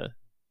on the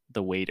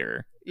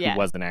waiter who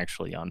wasn't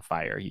actually on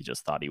fire. He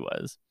just thought he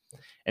was.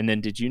 And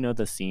then did you know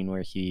the scene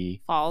where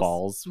he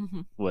falls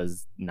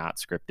was not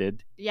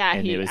scripted? Yeah,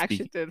 and he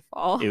actually did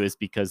fall. It was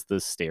because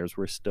the stairs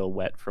were still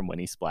wet from when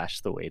he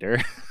splashed the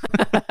waiter.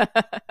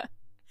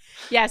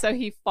 Yeah, so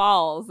he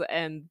falls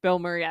and Bill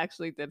Murray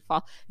actually did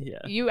fall.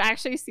 Yeah. You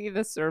actually see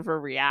the server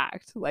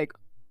react, like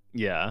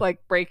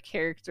break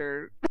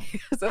character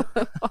because of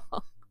the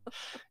fall.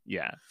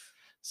 Yeah.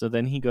 So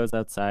then he goes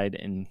outside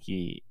and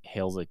he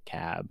hails a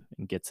cab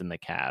and gets in the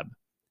cab.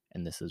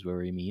 And this is where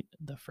we meet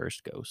the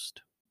first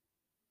ghost.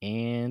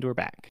 And we're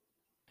back.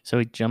 So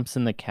he jumps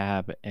in the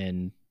cab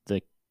and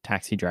the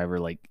taxi driver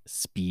like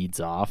speeds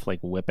off, like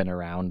whipping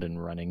around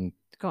and running.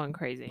 Going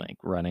crazy. Like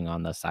running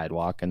on the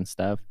sidewalk and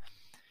stuff.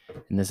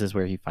 And this is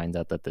where he finds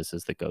out that this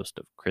is the ghost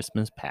of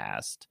Christmas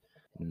past.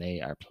 And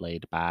they are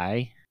played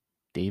by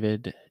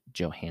David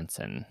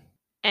Johansen.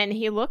 And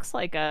he looks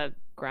like a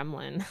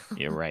gremlin.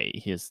 You're right.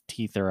 His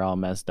teeth are all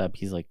messed up.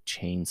 He's like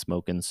chain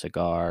smoking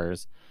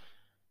cigars.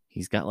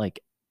 He's got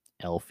like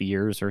elf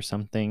ears or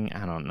something.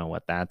 I don't know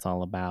what that's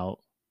all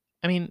about.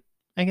 I mean,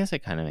 I guess it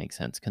kind of makes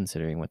sense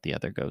considering what the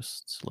other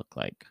ghosts look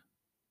like.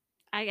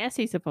 I guess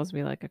he's supposed to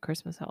be like a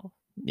Christmas elf.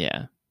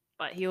 Yeah.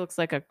 But he looks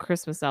like a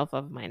Christmas elf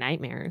of my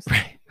nightmares.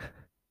 Right.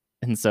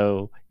 And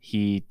so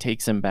he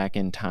takes him back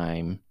in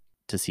time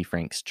to see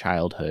Frank's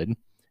childhood.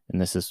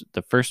 And this is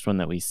the first one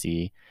that we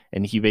see.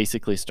 And he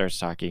basically starts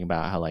talking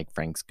about how like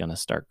Frank's going to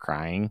start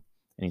crying.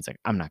 And he's like,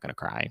 "I'm not going to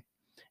cry." And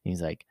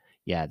he's like,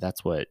 "Yeah,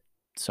 that's what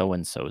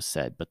so-and-so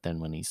said." But then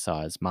when he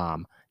saw his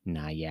mom,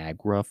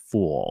 Niagara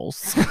Falls.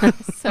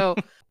 So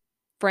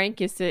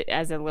Frank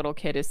as a little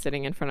kid is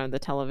sitting in front of the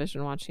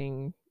television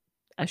watching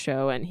a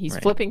show, and he's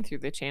flipping through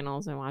the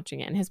channels and watching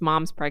it. And his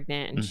mom's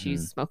pregnant and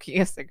she's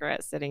smoking a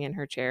cigarette sitting in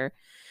her chair.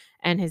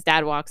 And his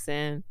dad walks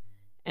in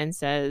and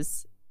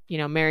says,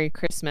 "Merry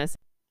Christmas."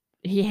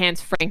 He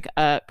hands Frank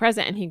a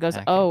present and he goes,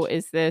 package. "Oh,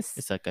 is this?"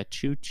 It's like a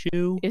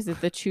choo-choo. "Is it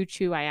the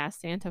choo-choo I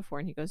asked Santa for?"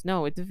 And he goes,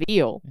 "No, it's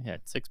veal." Yeah,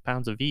 it's 6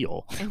 pounds of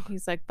veal. And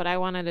he's like, "But I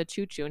wanted a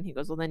choo-choo." And he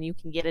goes, "Well, then you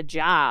can get a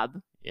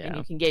job and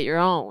you can get your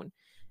own."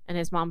 And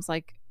his mom's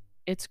like,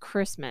 "It's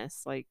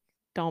Christmas. Like,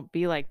 don't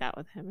be like that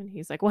with him." And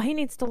he's like, "Well, he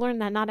needs to learn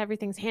that not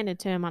everything's handed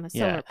to him on a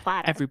silver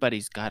platter."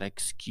 Everybody's got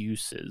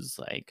excuses.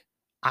 Like,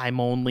 "I'm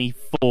only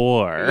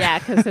 4. Yeah,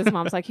 because his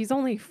mom's like, "He's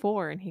only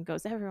 4." And he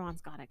goes,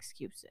 "Everyone's got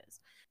excuses."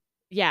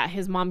 Yeah,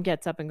 his mom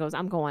gets up and goes,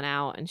 "I'm going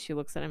out." And she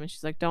looks at him and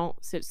she's like, "Don't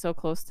sit so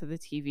close to the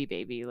TV,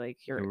 baby. Like,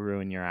 you'll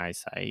ruin your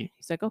eyesight."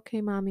 He's like, "Okay,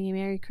 Mommy,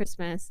 Merry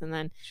Christmas." And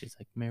then she's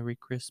like, "Merry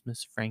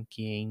Christmas,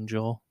 Frankie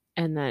Angel."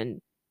 And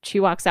then she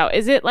walks out.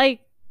 Is it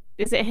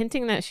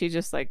hinting that she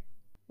just like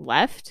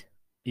left?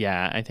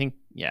 Yeah, I think,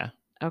 yeah.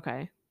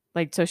 Okay.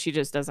 Like, so she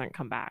just doesn't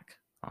come back.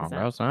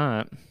 Almost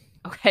not.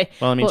 Okay.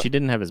 Well, I mean, she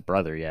didn't have his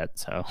brother yet,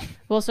 so.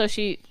 Well, so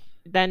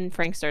then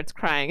Frank starts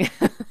crying.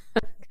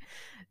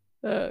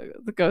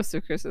 The ghost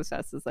of Christmas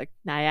past is like,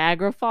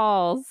 Niagara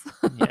Falls.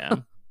 Yeah.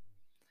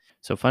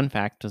 So fun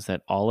fact was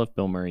that all of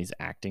Bill Murray's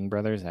acting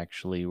brothers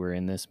actually were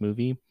in this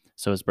movie.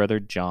 So his brother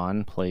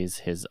John plays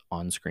his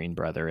on-screen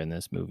brother in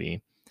this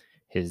movie.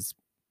 His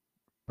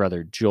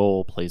brother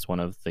Joel plays one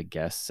of the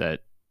guests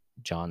at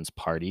John's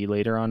party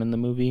later on in the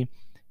movie.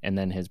 And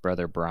then his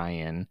brother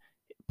Brian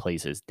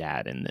plays his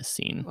dad in this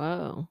scene.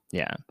 Whoa.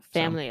 Yeah.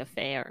 Family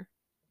affair.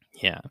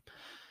 Yeah.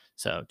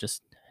 So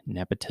just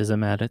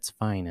nepotism at its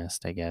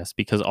finest, I guess.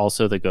 Because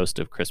also the Ghost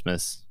of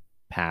Christmas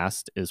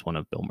Past is one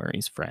of Bill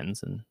Murray's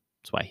friends, and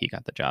that's why he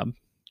got the job.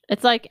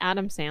 It's like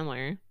Adam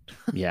Sandler.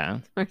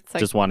 Yeah. It's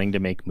like just wanting to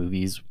make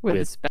movies with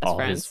his best all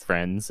friends. His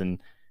friends and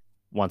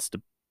wants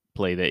to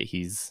play that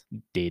he's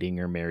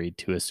dating or married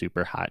to a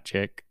super hot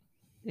chick.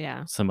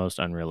 Yeah. It's the most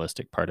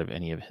unrealistic part of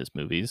any of his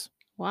movies.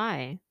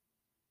 Why?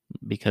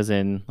 Because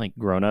in like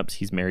Grown Ups,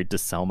 he's married to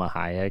Selma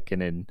Hayek,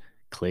 and in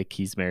Click,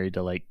 he's married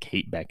to like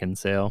Kate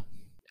Beckinsale.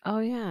 Oh,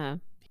 yeah.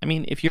 I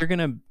mean, if you're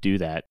gonna do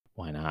that,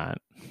 why not?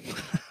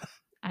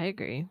 I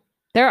agree.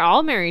 They're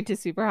all married to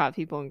super hot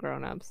people in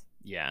Grown Ups.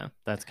 Yeah,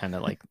 that's kind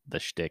of like the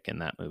shtick in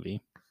that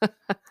movie.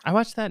 I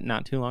watched that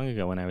not too long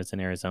ago when I was in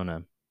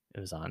Arizona. It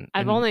was on.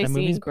 I've and only that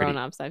movie's seen Grown pretty-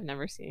 Ups. I've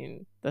never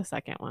seen the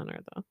second one or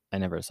the. I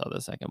never saw the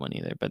second one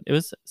either, but it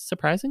was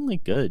surprisingly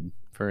good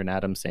for an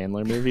Adam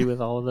Sandler movie with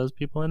all of those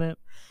people in it.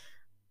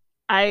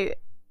 I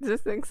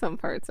just think some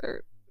parts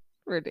are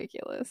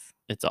ridiculous,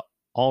 It's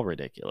all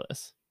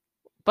ridiculous.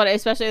 but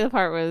especially the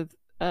part with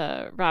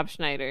Rob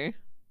Schneider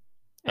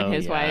and Oh,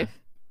 his yeah. wife.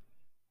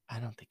 I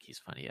don't think he's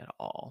funny at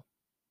all.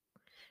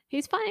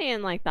 He's funny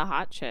in like The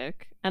Hot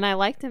Chick, and I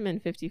liked him in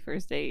 50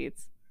 First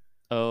Dates.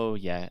 Oh,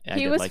 yeah. I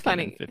He did was like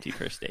funny. him in 50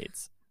 First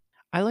Dates.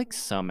 I like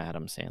some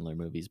Adam Sandler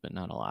movies, but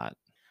not a lot.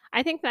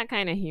 I think that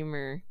kind of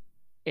humor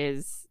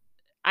is.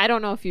 I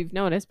don't know if you've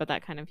noticed, but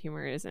that kind of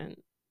humor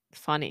isn't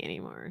funny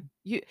anymore.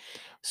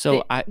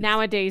 So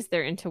Nowadays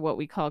they're into what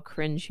we call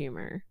cringe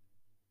humor.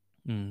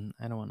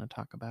 I don't want to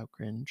talk about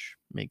cringe.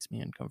 Makes me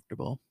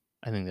uncomfortable.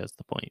 I think that's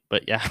the point.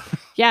 But yeah.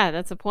 Yeah,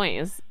 that's the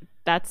point.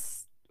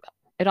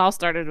 It all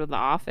started with The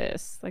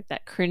Office, like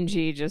that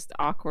cringy, just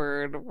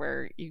awkward,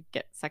 where you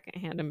get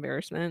secondhand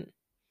embarrassment.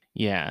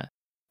 Yeah.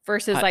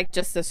 Versus like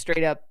just the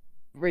straight up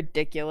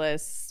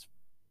ridiculous,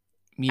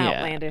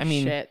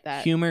 outlandish shit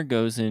that humor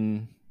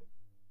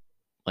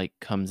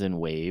comes in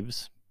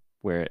waves,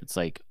 where it's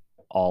like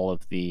all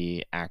of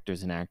the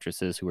actors and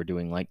actresses who are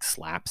doing like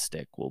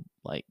slapstick will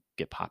like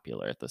get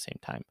popular at the same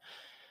time.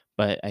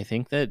 But I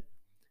think that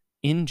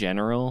in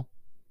general,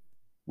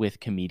 with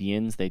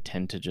comedians, they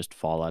tend to just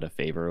fall out of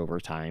favor over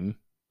time,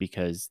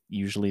 because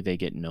usually they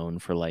get known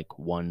for like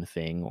one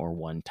thing or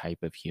one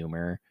type of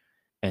humor,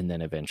 and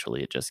then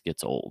eventually it just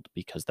gets old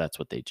because that's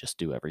what they just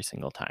do every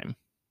single time.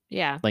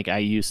 Yeah. Like, I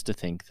used to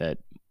think that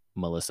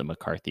Melissa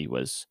McCarthy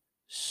was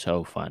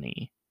so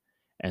funny,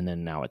 and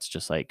then now it's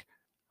just like,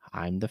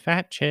 I'm the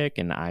fat chick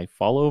and I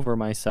fall over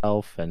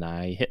myself and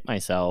I hit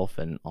myself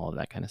and all of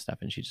that kind of stuff,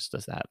 and she just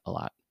does that a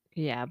lot.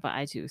 Yeah, but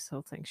I do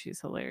still think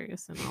she's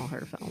hilarious in all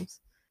her films.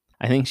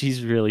 I think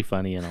she's really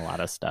funny in a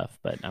lot of stuff,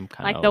 but I'm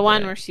kind of like the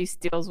one where she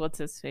steals what's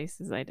his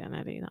face's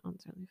identity. That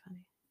one's really funny.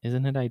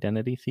 Isn't it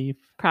Identity Thief?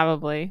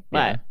 Probably, but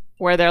Yeah.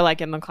 where they're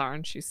like in the car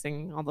and she's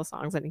singing all the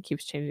songs and he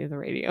keeps changing the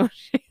radio.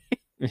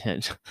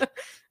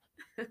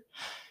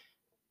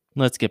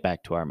 Let's get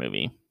back to our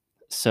movie.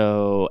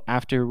 So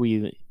after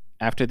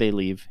they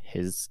leave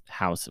his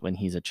house when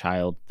he's a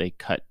child, they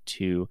cut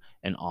to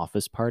an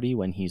office party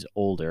when he's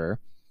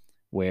older,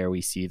 where we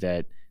see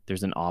that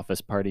there's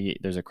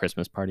a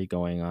Christmas party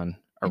going on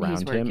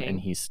around him, and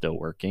he's still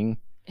working.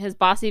 His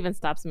boss even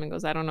stops him and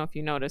goes, I don't know if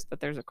you noticed,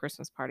 but there's a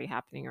Christmas party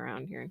happening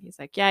around here. And he's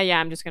like, yeah,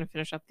 I'm just going to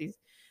finish up these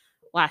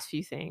last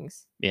few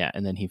things. Yeah,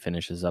 and then he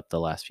finishes up the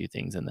last few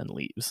things and then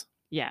leaves.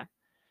 Yeah.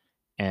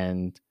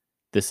 And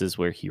this is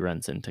where he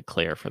runs into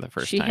Claire for the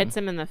first time. She hits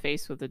him in the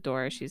face with the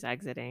door as she's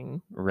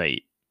exiting.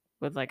 Right.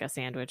 With like a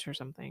sandwich or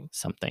something.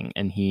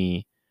 And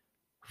he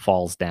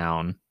falls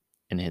down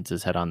and hits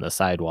his head on the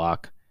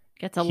sidewalk.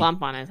 Gets a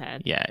lump on his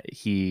head. Yeah,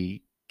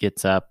 he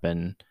gets up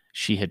and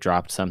she had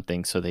dropped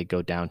something, so they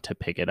go down to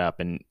pick it up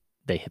and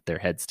they hit their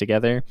heads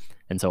together.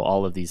 And so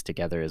all of these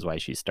together is why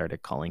she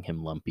started calling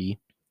him Lumpy.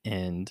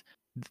 And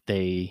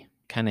they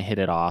kind of hit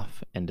it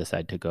off and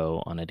decide to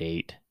go on a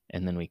date.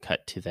 And then we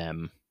cut to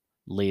them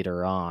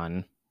later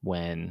on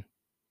when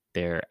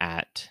they're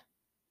at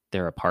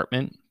their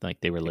apartment, like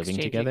they were living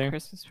together,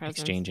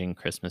 exchanging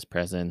Christmas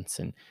presents.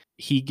 And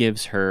he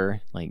gives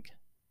her like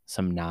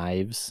some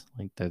knives,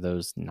 like they're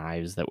those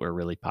knives that were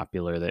really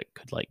popular that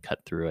could like cut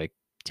through a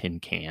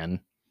tin can.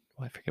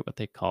 I forget what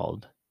they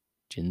called,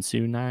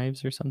 Jinsu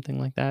knives or something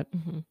like that.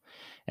 Mm-hmm.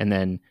 And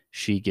then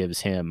she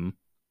gives him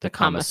the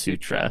Kama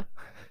Sutra.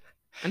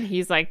 And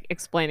he's like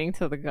explaining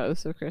to the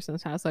ghost of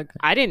Christmas House, like,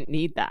 I didn't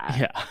need that.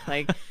 Yeah.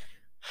 Like,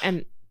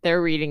 and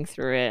they're reading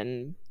through it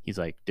and he's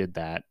like, did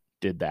that.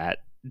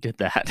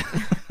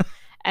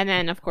 And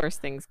then of course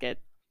things get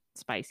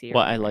spicy.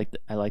 Well, I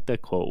like the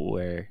quote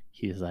where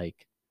he's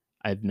like,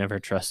 I've never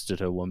trusted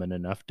a woman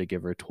enough to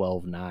give her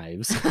 12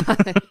 knives.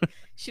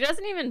 She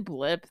doesn't even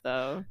blip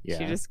though. Yeah.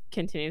 She just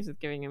continues with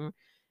giving him.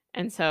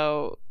 And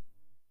so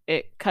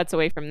it cuts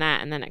away from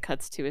that, and then it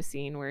cuts to a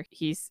scene where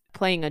he's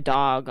playing a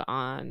dog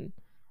on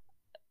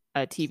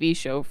a TV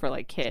show for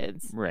like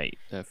kids. Right,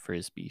 a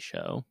Frisbee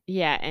show.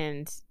 Yeah,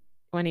 and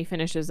when he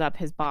finishes up,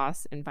 his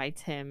boss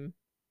invites him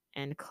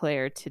and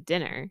Claire to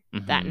dinner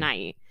that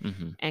night.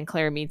 And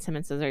Claire meets him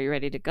and says, are you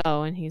ready to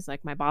go? And he's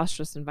like, my boss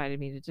just invited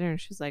me to dinner.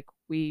 And she's like,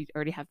 we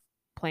already have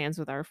plans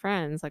with our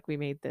friends. Like, we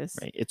made this.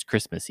 Right. It's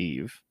Christmas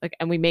Eve. Like,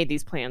 and we made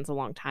these plans a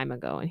long time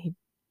ago. And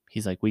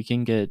he's like, we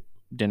can get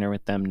dinner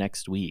with them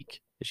next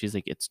week. And she's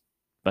like, it's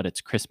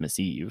Christmas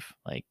Eve.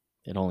 Like,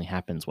 it only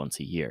happens once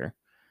a year.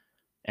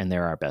 And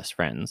they're our best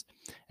friends.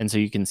 And so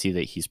you can see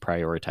that he's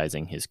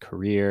prioritizing his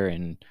career,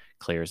 and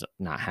Claire's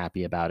not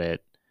happy about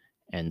it.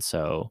 And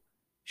so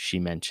she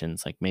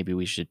mentions like maybe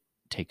we should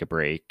take a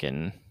break,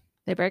 and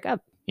They break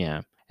up.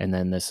 yeah. And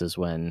then this is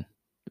when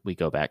we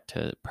go back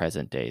to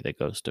present day. The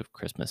ghost of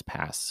Christmas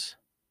past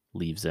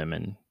leaves him,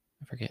 and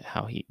I forget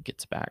how he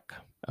gets back.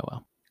 Oh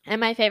well.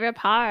 And my favorite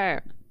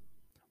part.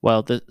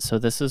 Well, so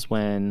this is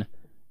when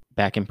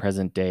back in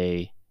present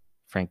day,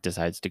 Frank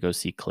decides to go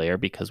see Claire,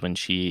 because when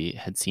she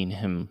had seen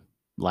him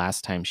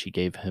last time, she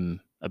gave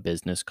him a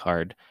business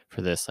card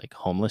for this like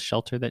homeless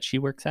shelter that she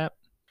works at.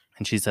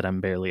 And she said,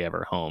 I'm barely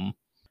ever home.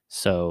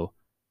 So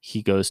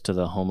he goes to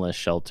the homeless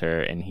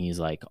shelter, and he's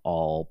like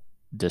all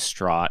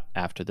distraught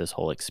after this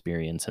whole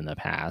experience in the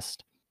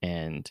past.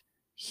 And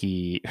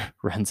he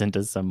runs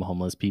into some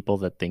homeless people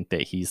that think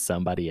that he's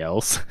somebody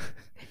else.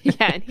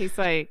 Yeah, and he's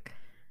like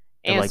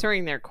They're like-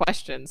 answering their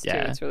questions too.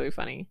 Yeah. It's really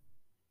funny.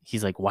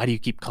 He's like, why do you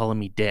keep calling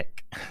me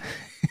Dick?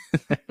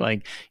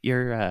 Like,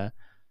 you're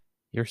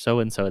so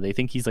and so. They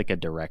think he's like a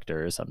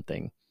director or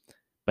something.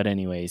 But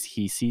anyways,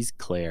 he sees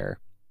Claire,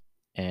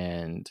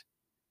 and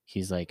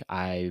he's like,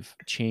 I've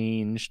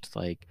changed.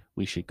 Like,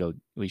 we should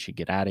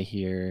get out of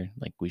here.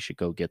 Like, we should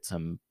go get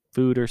some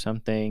food or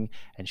something.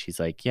 And she's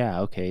like, yeah,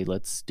 okay,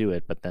 let's do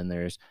it. But then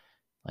there's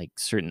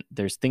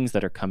things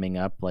that are coming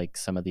up. Like,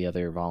 some of the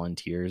other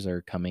volunteers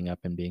are coming up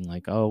and being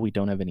like, oh, we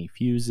don't have any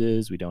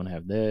fuses. We don't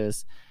have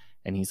this.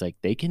 And he's like,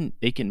 they can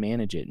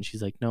manage it. And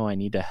she's like, no, I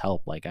need to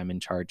help. Like, I'm in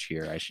charge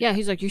here. Yeah,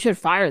 he's like, you should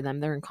fire them.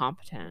 They're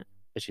incompetent.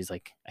 But she's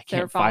like, I They're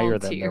can't fire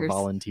them. They're volunteers.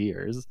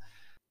 volunteers.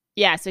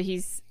 Yeah, so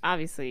he's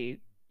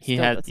obviously He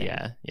still had, the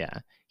same. yeah.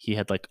 He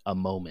had like a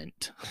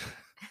moment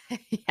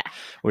Yeah.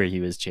 where he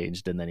was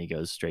changed, and then he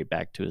goes straight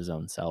back to his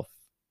own self,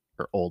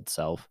 or old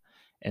self.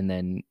 And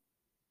then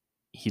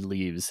he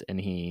leaves, and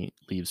he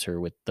leaves her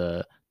with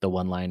the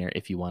one-liner,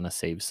 if you want to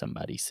save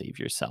somebody, save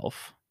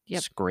yourself.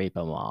 Yep. Scrape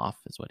them off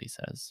is what he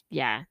says.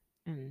 Yeah.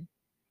 And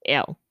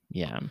ew.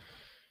 Yeah.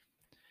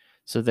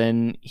 So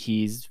then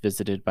he's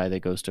visited by the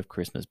ghost of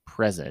Christmas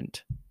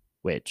Present,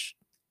 which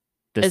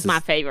Is my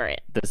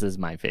favorite. This is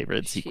my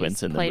favorite sequence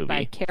She's in the played movie.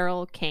 by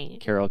Carol Kane.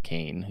 Carol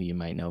Kane, who you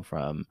might know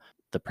from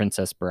The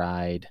Princess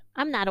Bride.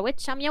 I'm not a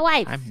witch, I'm your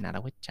wife. I'm not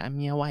a witch, I'm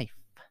your wife.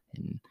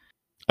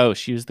 And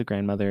she was the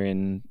grandmother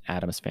in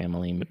Addams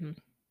Family, Mhm.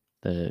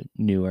 the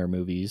newer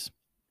movies.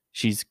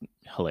 She's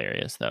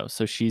hilarious though.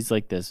 So she's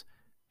like this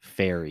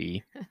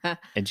fairy,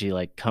 and she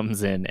like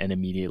comes in and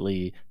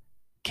immediately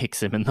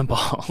kicks him in the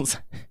balls.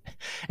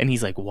 And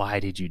he's like, why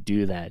did you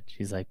do that?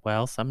 She's like,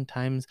 well,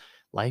 sometimes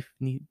life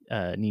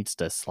needs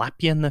to slap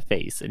you in the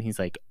face. And he's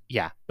like,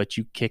 yeah, but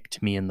you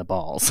kicked me in the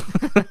balls.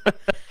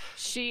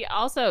 She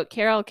also,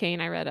 Carol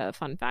Kane, I read a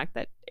fun fact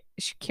that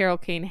Carol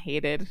Kane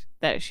hated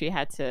that she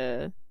had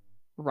to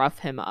rough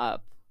him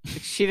up.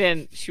 She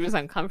was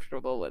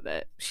uncomfortable with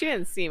it. She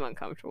didn't seem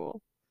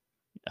uncomfortable.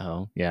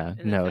 Oh, yeah. In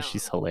the No, film.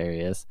 she's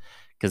hilarious.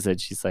 Because then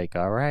she's like,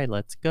 all right,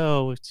 let's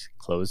go. Just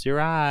close your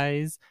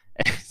eyes.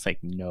 And it's like,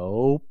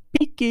 no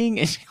peeking.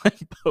 And she like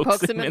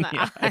pokes him in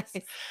the eyes.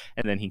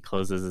 And then he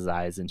closes his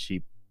eyes, and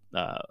she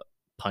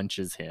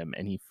punches him,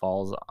 and he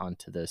falls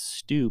onto the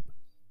stoop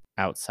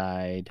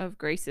outside Of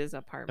Grace's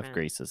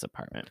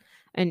apartment.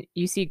 And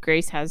you see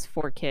Grace has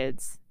 4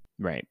 kids.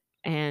 Right.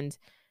 And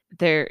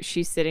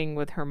she's sitting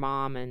with her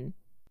mom, and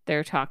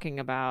they're talking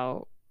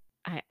about,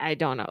 I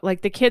don't know,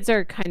 like the kids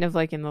are kind of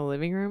like in the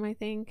living room, I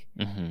think.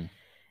 Mm-hmm.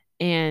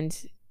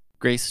 And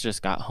Grace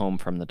just got home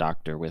from the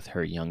doctor with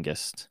her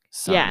youngest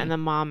son. yeah, and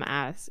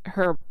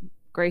the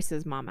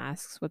Grace's mom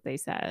asks what they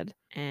said,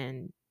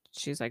 and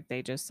she's like,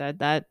 they just said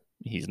that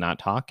he's not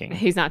talking.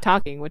 he's not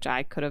talking, which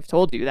I could have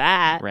told you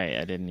that. Right.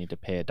 I didn't need to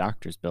pay a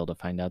doctor's bill to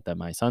find out that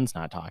my son's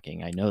not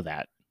talking. I know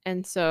that.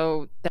 And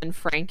so then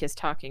Frank is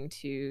talking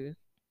to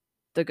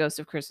the ghost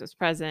of Christmas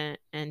Present,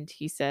 and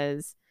he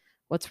says,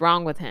 what's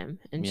wrong with him?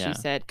 And Yeah. she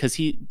said, Because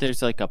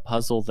there's like a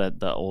puzzle that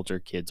the older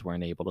kids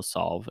weren't able to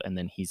solve, and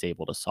then he's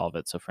able to solve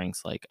it. So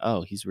Frank's like,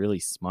 oh, he's really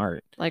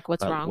smart. like,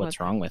 what's But wrong what's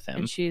wrong with him?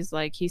 And she's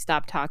like, he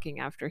stopped talking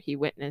after he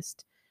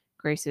witnessed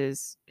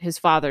his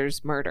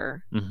father's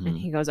murder. Mhm. And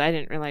he goes, I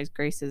didn't realize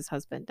Grace's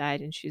husband died.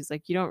 And she's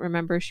like, you don't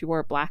remember she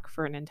wore black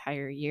for an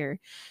entire year?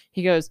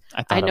 He goes,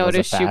 I I thought it was a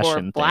noticed she wore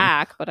fashion thing.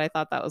 black, but I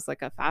thought that was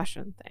like a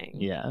fashion thing.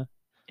 Yeah.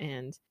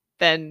 And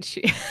then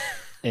she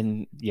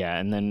And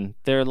then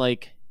they're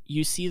like,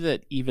 you see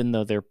that even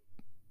though they're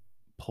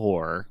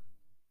poor,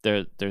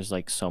 there's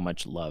like so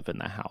much love in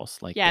the house.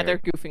 Like, they're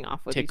goofing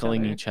off with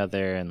tickling each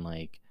other. and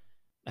like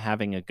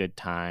having a good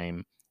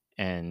time.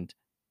 And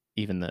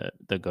even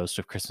the ghost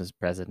of Christmas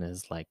Present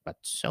is like, but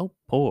so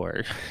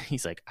poor.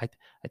 He's like, I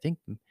think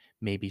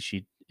maybe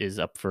she is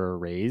up for a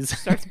raise.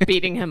 Starts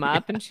beating him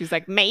up, and she's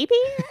like, maybe?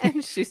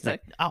 And she's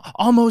like,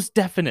 almost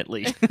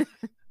definitely.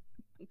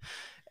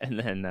 And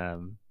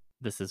then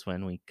this is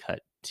when we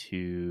cut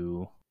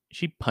to,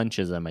 she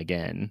punches him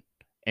again,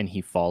 and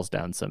he falls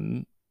down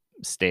some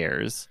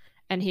stairs.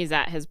 and he's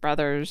at his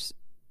brother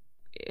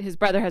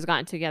has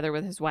gotten together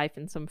with his wife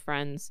and some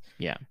friends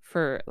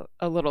for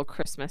a little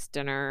Christmas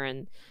dinner,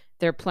 and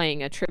they're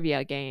playing a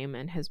trivia game,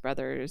 and his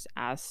brothers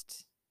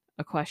asked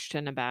a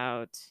question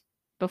about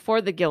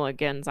before the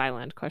Gilligan's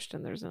Island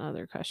question, there's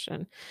another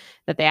question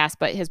that they ask,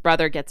 but his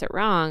brother gets it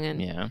wrong.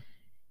 And Yeah.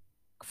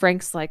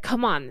 Frank's like,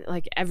 come on,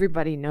 like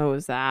everybody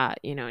knows that,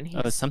 you know, and Oh,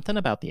 it's he's something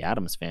about the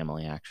Addams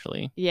Family,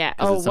 actually. yeah.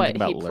 'Cause Oh, it's something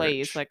what he about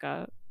plays, Lurch.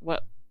 like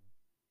what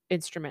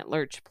instrument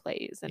Lurch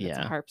plays, and it's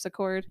a Yeah.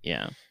 harpsichord.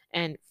 Yeah.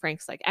 And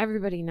Frank's like,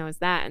 everybody knows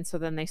that. And so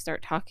then they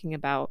start talking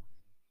about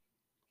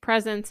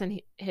presents,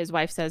 and his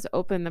wife says,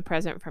 open the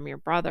present from your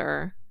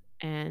brother.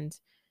 And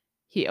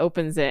he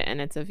opens it, and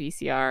it's a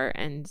VCR.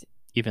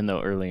 Even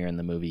though earlier in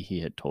the movie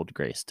he had told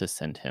Grace to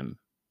send him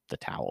the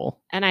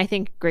towel. And I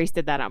think Grace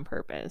did that on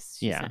purpose.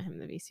 She Yeah. sent him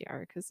the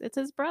VCR because it's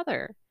his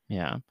brother.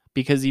 Yeah.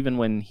 Because even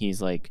when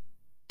he's like,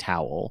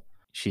 towel,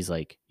 she's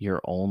like,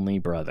 your only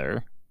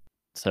brother.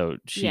 So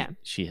she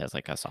has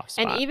like a soft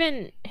spot. And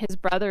even his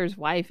brother's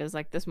wife is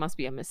like, this must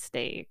be a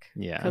mistake.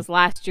 Yeah. Because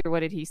last year, what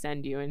did he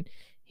send you? And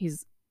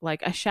he's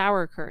like, a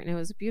shower curtain. It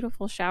was a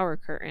beautiful shower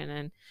curtain.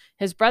 And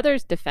his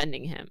brother's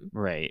defending him.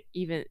 Right.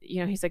 Even,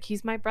 you know, he's like,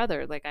 he's my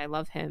brother. Like, I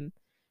love him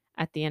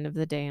at the end of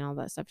the day and all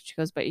that stuff. She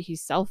goes, but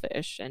he's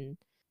selfish. And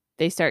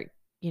they start,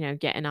 you know,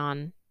 getting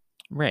on.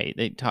 Right.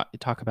 They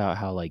talk about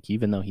how, like,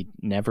 even though he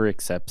never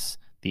accepts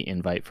the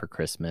invite for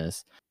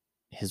Christmas,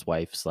 his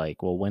wife's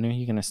like, well, when are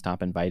you going to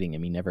stop inviting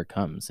him? He never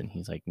comes. And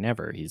he's like,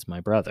 never. He's my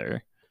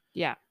brother.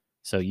 Yeah.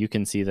 So you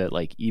can see that,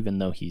 like, even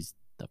though he's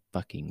the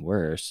fucking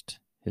worst,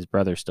 his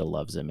brother still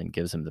loves him and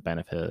gives him the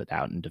benefit of the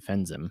doubt and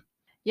defends him.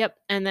 Yep.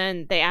 And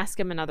then they ask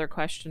him another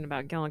question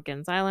about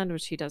Gilligan's Island,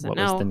 which he doesn't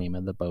know. What was the name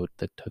of the boat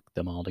that took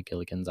them all to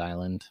Gilligan's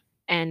Island?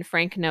 And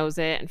Frank knows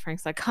it. And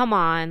Frank's like, come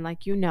on,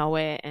 like, you know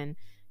it. And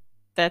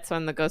that's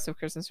when the Ghost of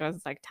Christmas Past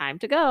is like, time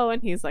to go.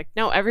 And he's like,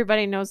 no,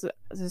 everybody knows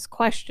this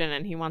question.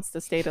 And he wants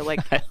to stay to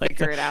like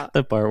figure it out.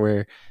 The part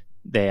where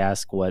they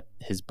ask what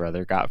his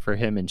brother got for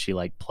him, and she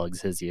like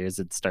plugs his ears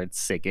and starts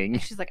singing.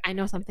 And she's like, I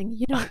know something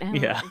you don't know.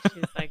 Yeah. And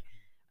she's like,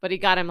 but he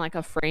got him like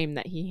a frame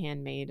that he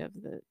handmade of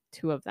the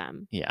two of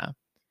them. Yeah.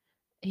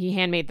 He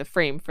handmade the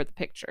frame for the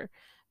picture.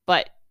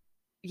 But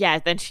yeah,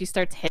 then she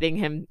starts hitting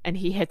him and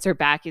he hits her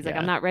back. He's like,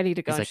 I'm not ready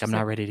to go. He's like, I'm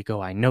not ready to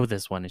go. I know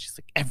this one. And she's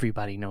like,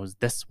 everybody knows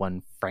this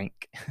one,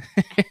 Frank.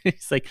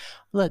 He's like,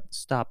 let's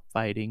stop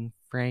fighting,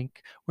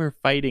 Frank. We're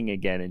fighting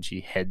again. And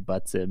she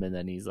headbutts him. And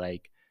then he's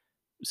like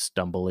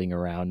stumbling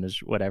around,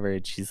 whatever.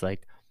 And she's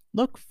like,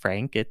 look,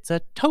 Frank, it's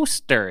a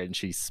toaster. And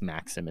she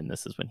smacks him. And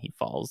this is when he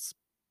falls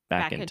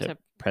back into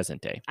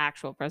present day.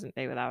 Actual present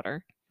day without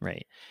her.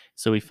 Right.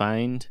 So we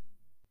find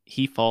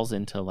he falls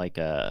into like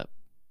a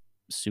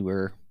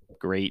sewer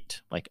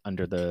grate, like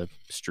under the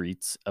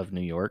streets of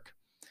New York,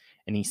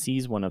 and he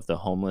sees one of the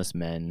homeless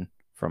men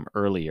from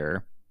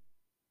earlier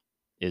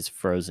is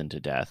frozen to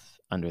death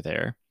under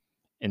there.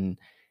 And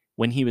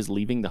when he was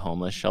leaving the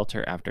homeless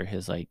shelter after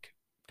his like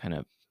kind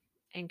of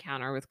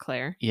encounter with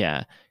Claire,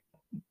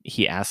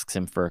 he asks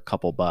him for a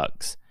couple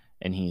bucks,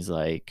 and he's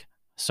like,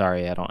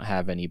 sorry, I don't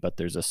have any, but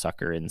there's a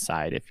sucker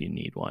inside if you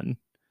need one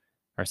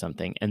or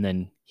something. And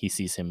then he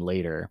sees him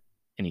later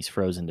and he's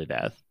frozen to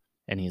death.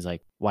 And he's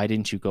like, why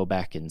didn't you go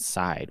back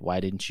inside? Why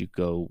didn't you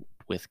go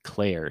with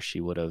Claire?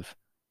 You would have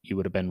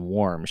been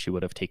warm. She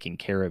would have taken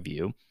care of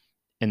you.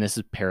 And this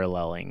is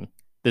paralleling.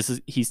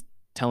 He's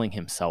telling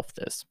himself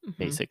this,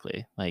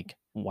 basically. Like,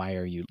 why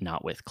are you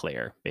not with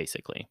Claire,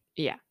 basically?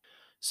 Yeah.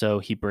 So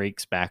he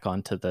breaks back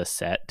onto the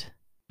set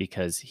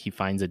because he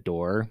finds a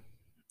door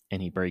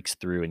and he breaks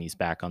through and he's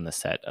back on the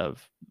set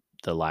of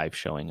the live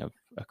showing of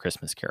A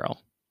Christmas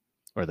Carol,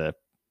 or the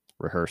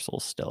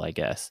rehearsals still, I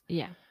guess.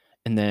 Yeah.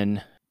 And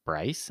then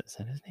Bryce, is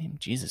that his name?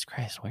 Jesus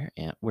Christ,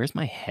 where's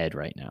my head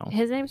right now?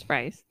 His name's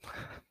Bryce.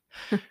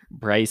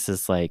 Bryce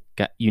is like,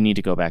 you need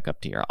to go back up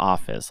to your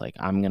office. Like,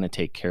 I'm going to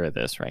take care of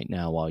this right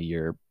now while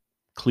you're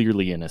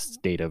clearly in a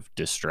state of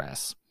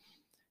distress.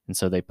 And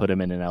so they put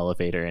him in an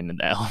elevator, and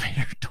the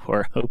elevator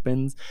door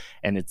opens,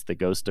 and it's the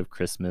Ghost of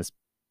Christmas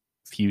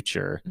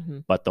Future,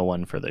 but the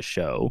one for the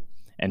show.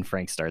 And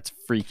Frank starts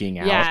freaking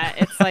out. Yeah,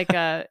 it's like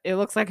it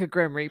looks like a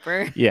Grim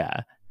Reaper.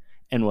 Yeah.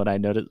 And what I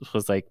noticed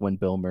was, like, when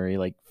Bill Murray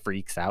like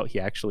freaks out, he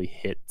actually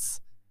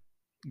hits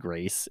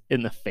Grace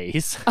in the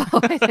face. Oh,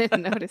 I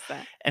didn't notice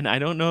that. And I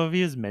don't know if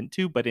he is meant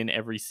to, but in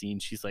every scene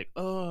she's like,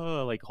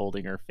 oh, like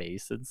holding her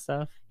face and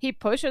stuff. He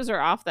pushes her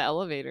off the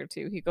elevator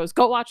too. He goes,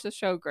 go watch the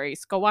show,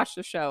 Grace. Go watch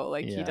the show.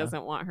 Like, he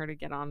doesn't want her to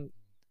get on.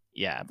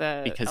 Yeah,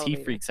 elevator. because he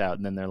freaks out,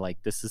 and then they're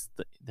like, this is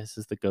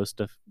the ghost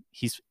of,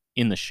 he's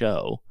in the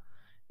show,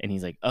 and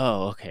he's like,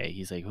 oh, okay.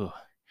 He's like, oh,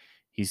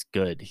 he's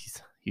good.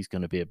 He's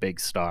going to be a big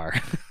star.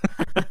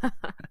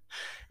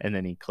 And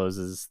then he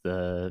closes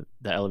the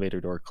elevator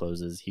door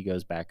closes. He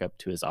goes back up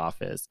to his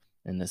office,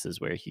 and this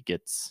is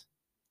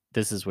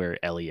where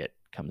Elliot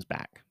comes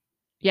back.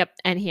 Yep,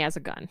 and he has a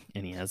gun.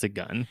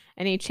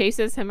 And he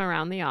chases him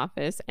around the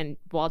office, and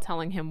while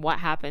telling him what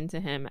happened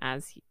to him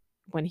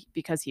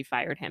because he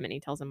fired him, and he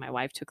tells him, my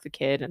wife took the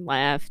kid and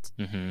left.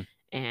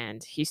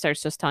 And he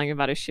starts just telling him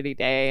about his shitty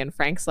day, and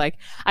Frank's like,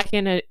 I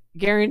can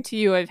guarantee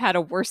you I've had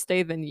a worse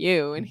day than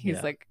you. And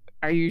he's like,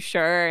 are you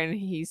sure? And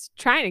he's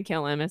trying to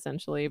kill him,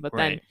 essentially. But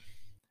then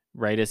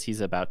right as he's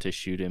about to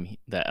shoot him,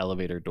 the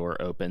elevator door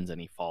opens and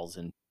he falls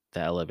in the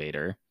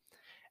elevator.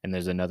 and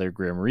there's another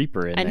Grim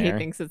Reaper in and there. he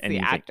thinks it's and the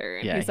he's actor. like,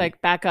 And yeah, he's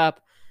like, back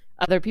up.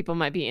 Other people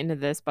might be into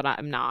this, but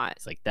I'm not.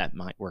 it's like, that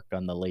might work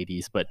on the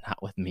ladies, but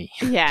not with me.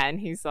 Yeah, and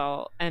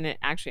and it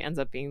actually ends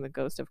up being the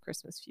ghost of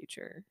Christmas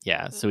Future.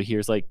 Yeah, so he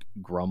hears like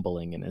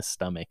grumbling in his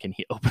stomach, and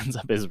he opens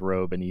up his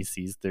robe and he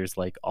sees there's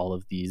like all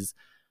of these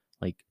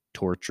like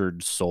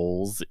tortured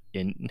souls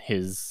in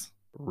his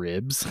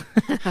ribs.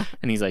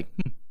 And he's like,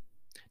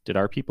 did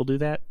our people do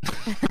that?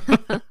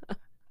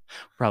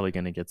 Probably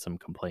gonna get some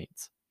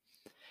complaints.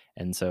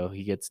 And so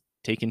he gets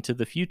taken to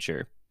the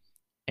future,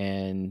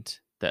 and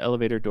the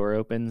elevator door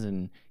opens,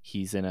 and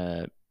he's in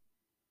a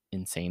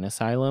insane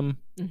asylum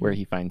where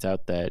he finds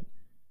out that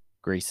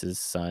Grace's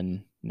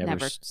son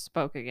never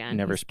spoke again.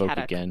 Never He's spoke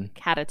again.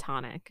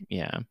 Catatonic.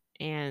 Yeah.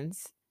 And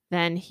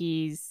then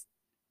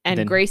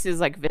Grace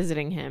is like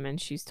visiting him, and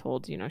she's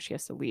told, she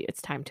has to leave.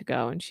 It's time to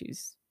go. And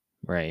she's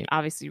right.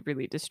 obviously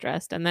really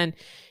distressed. And then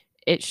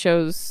it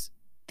shows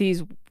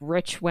these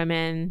rich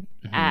women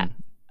at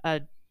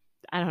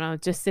I don't know,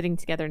 just sitting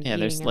together and eating.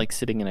 Yeah, they're like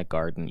sitting in a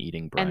garden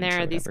eating brunch. And there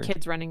are these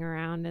kids running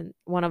around, and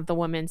one of the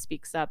women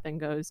speaks up and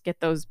goes, "Get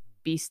those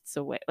beasts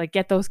away. Like,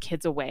 get those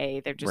kids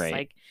away. They're just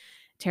like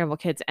terrible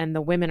kids." And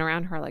the women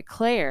around her are like,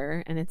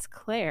 "Claire," and it's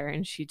Claire,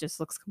 and she just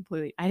looks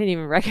completely, I didn't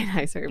even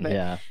recognize her, but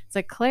it's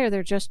like, "Claire,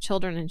 they're just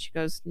children." And she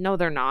goes, "No,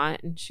 they're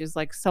not." And she's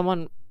like,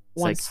 "Someone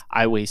once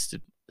like, I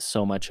wasted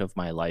so much of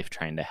my life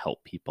trying to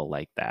help people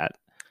like that."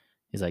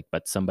 He's like,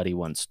 "But somebody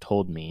once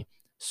told me,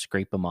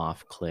 scrape them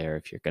off, Claire.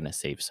 If you're going to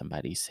save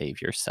somebody,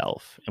 save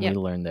yourself." And we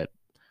learned that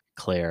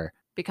Claire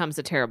becomes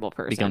a terrible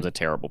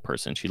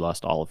person. She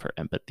lost all of her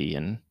empathy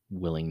and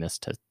willingness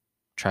to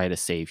try to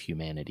save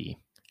humanity.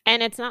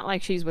 And it's not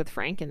like she's with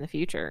Frank in the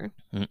future.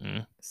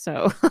 Mm-mm.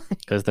 So,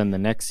 because then the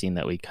next scene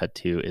that we cut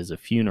to is a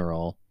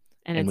funeral,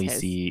 and we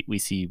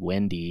see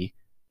Wendy,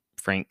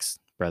 Frank's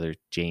brother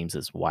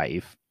James's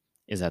wife,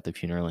 is at the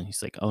funeral, and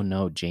he's like, "Oh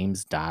no,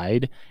 James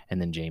died."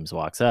 And then James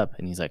walks up,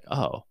 and he's like,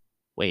 "Oh,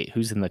 wait,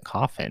 who's in the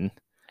coffin?"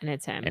 And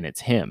it's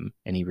him.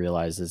 And he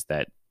realizes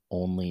that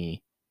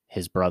only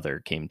his brother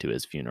came to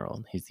his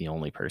funeral. He's the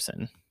only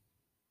person.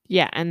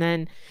 Yeah, and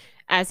then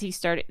as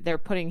they're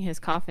putting his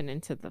coffin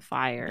into the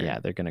fire. Yeah,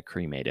 they're going to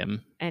cremate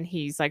him. And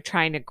he's like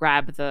trying to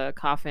grab the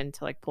coffin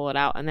to like pull it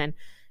out. And then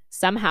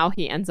somehow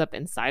he ends up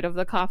inside of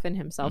the coffin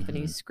himself, and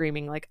he's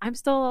screaming like, "I'm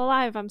still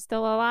alive. I'm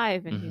still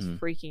alive." And he's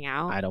freaking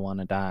out. I don't want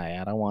to die.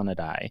 I don't want to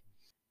die.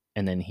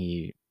 And then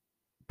he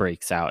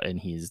breaks out, and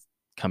he's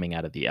coming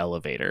out of the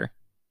elevator.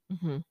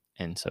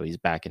 And so he's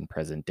back in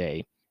present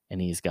day, and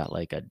he's got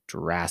like a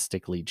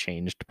drastically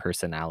changed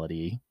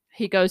personality.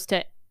 He goes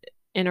to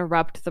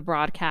interrupt the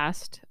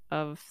broadcast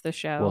of the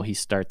show. Well, he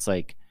starts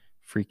like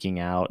freaking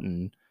out,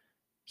 and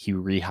he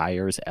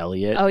rehires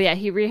Elliot. Oh yeah,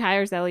 he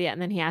rehires Elliot,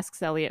 and then he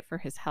asks Elliot for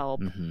his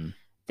help.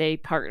 They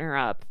partner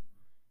up,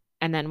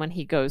 and then when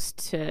he goes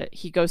to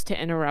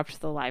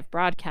interrupt the live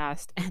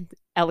broadcast, and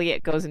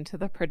Elliot goes into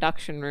the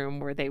production room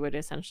where they would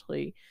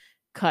essentially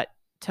cut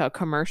to a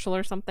commercial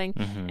or something,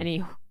 and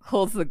he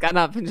holds the gun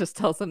up and just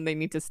tells them they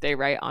need to stay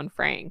right on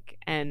Frank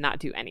and not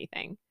do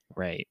anything.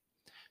 Right.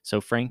 So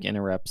Frank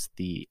interrupts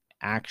the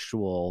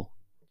actual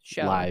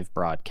live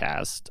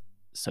broadcast.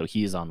 So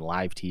he's on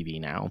live TV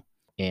now,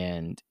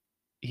 and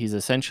he's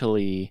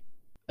essentially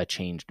a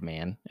changed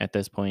man at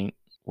this point,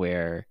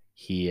 where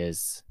he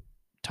is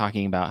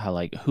talking about how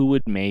like who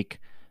would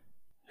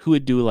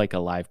do like a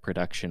live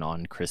production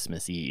on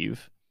Christmas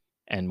Eve.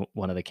 And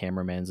one of the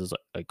cameramans is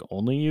like,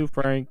 "Only you,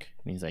 Frank."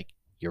 And he's like,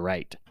 "You're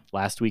right.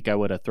 Last week I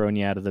would have thrown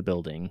you out of the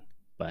building,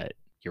 but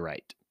you're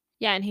right."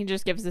 Yeah, and he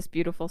just gives this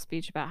beautiful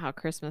speech about how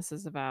Christmas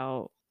is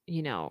about,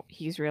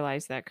 he's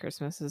realized that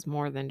Christmas is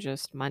more than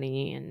just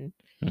money and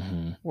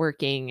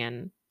working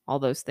and all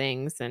those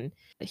things. And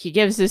he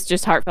gives this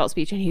just heartfelt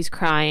speech, and he's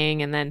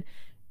crying. And then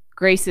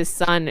Grace's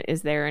son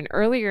is there. And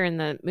earlier in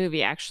the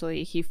movie,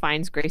 actually, he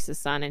finds Grace's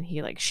son, and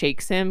he like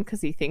shakes him because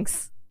he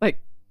thinks like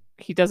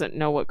he doesn't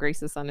know what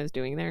Grace's son is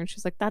doing there. And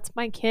she's like, "That's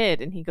my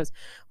kid." And he goes,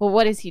 "Well,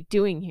 what is he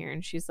doing here?"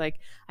 And she's like,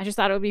 "I just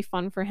thought it would be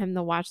fun for him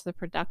to watch the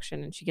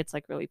production." And she gets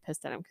like really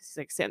pissed at him because he's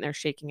like sitting there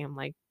shaking him,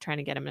 like trying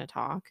to get him to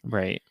talk.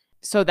 Right.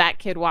 So that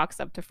kid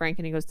walks up to Frank,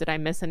 and he goes, "Did I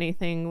miss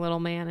anything,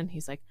 little man?" And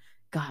he's like,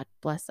 "God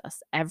bless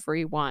us,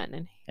 everyone."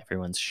 And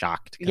everyone's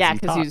shocked. Yeah,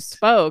 because he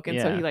spoke. And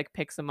so he like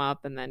picks him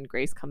up, and then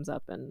Grace comes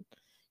up, and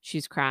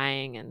she's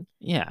crying. And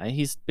yeah,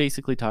 he's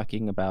basically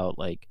talking about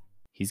like,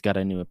 he's got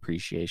a new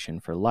appreciation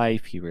for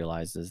life. He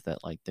realizes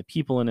that like the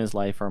people in his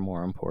life are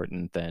more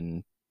important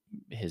than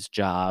his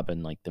job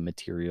and like the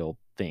material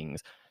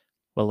things.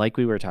 Well, like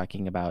we were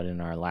talking about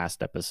in our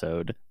last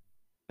episode,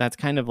 that's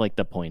kind of like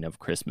the point of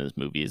Christmas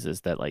movies,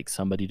 is that like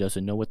somebody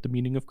doesn't know what the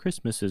meaning of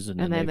Christmas is, and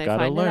then they've got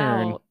to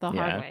learn the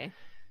hard way.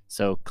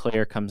 So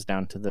Claire comes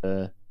down to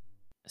the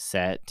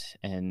set,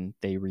 and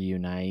they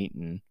reunite,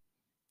 and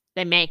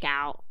they make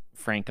out.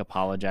 Frank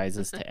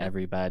apologizes to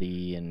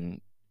everybody,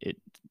 and it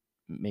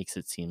makes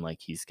it seem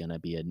like he's gonna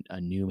be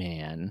a new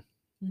man.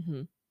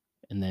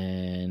 And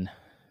then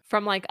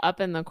from like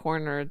up in the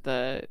corner,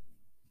 the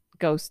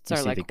ghosts You are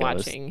see the like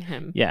ghost. watching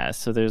him. Yeah,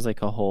 so there's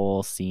like a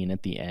whole scene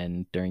at the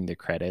end during the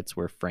credits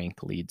where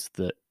Frank leads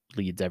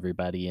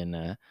everybody in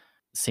a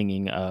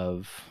singing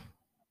of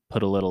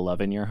 "Put a Little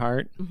Love in Your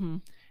Heart," Hmm.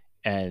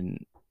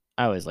 and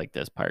I always like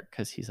this part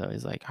because he's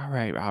always like, all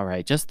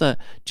right, just the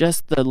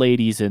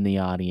ladies in the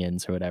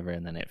audience or whatever,"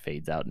 and then it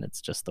fades out and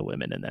it's just the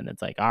women, and then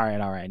it's like, all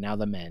right, now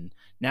the men,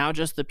 now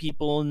just the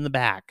people in the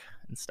back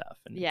and stuff,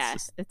 and Yeah,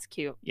 it's just, it's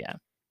cute. yeah,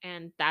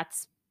 And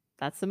that's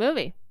the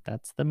movie.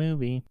 that's the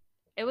movie.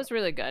 It was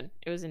really good.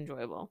 It was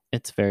enjoyable.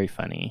 It's very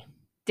funny.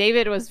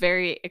 David was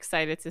very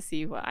excited to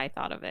see what I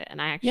thought of it,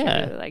 and I actually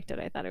Yeah. really liked it.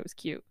 I thought it was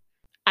cute.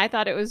 I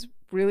thought it was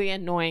really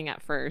annoying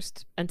at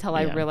first until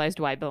I Yeah. realized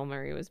why Bill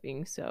Murray was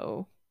being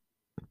so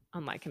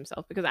unlike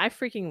himself, because I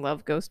freaking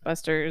love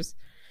Ghostbusters.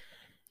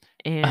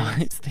 I And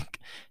always think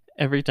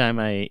every time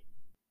I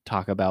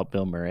talk about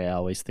Bill Murray, I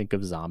always think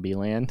of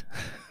Zombieland.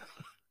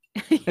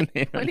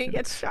 when he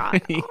gets shot.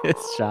 When he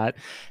gets shot,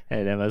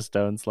 and Emma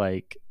Stone's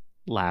like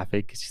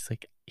laughing because she's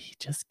like, he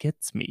just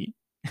gets me.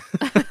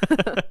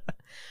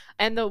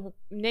 And the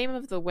name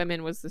of the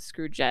women was the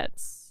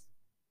Scroogettes.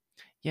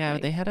 Yeah,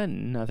 Like, they had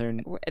another.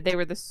 They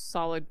were the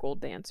Solid Gold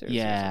Dancers. or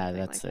Yeah, something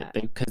that's like it.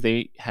 that. Because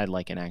they had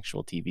like an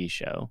actual TV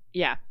show.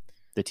 Yeah.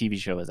 The TV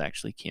show was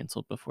actually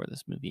canceled before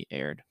this movie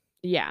aired.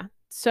 Yeah.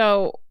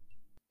 So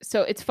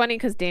it's funny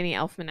because Danny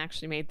Elfman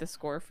actually made the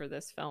score for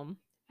this film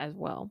as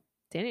well.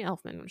 Danny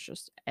Elfman was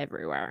just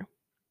everywhere.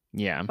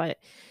 Yeah. But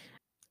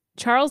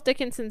Charles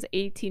Dickens's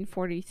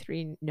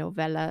 1843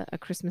 novella, A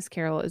Christmas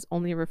Carol, is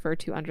only referred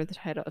to under the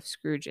title of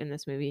Scrooge in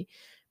this movie.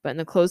 But in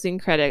the closing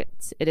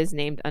credits, it is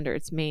named under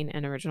its main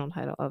and original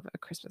title of A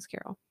Christmas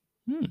Carol.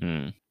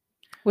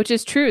 Which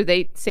is true.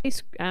 They say,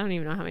 I don't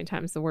even know how many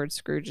times the word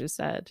Scrooge is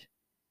said.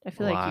 I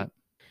feel A like, lot.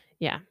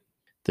 yeah.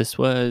 This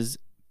was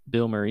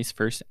Bill Murray's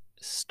first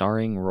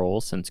starring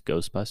role since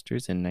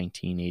Ghostbusters in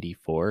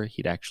 1984.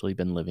 He'd actually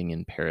been living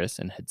in Paris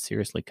and had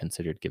seriously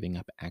considered giving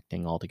up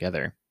acting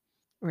altogether.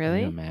 Can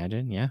Really? you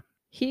imagine? Yeah.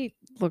 He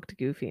looked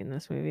goofy in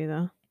this movie,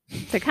 though.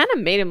 They kind of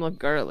made him look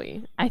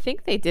girly. I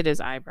think they did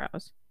his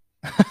eyebrows.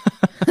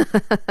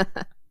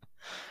 I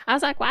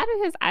was like, why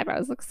do his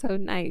eyebrows look so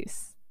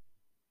nice?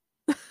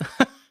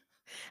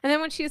 And then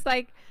when she's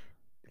like,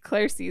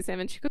 Claire sees him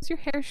and she goes, your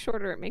hair's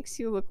shorter. It makes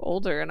you look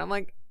older. And I'm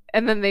like,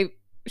 and then they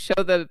show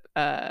the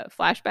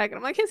flashback and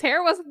I'm like, his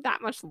hair wasn't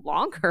that much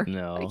longer.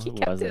 No, Like, he it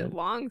kept wasn't. it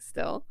long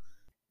still.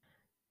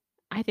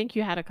 I think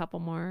you had a couple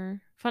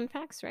more fun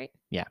facts, right?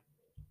 Yeah.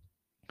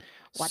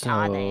 What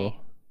are they?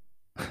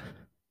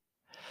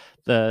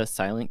 The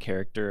silent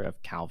character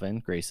of Calvin,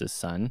 Grace's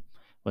son,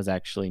 was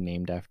actually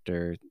named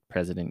after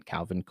President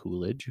Calvin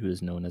Coolidge, who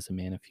is known as a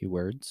man of few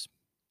words.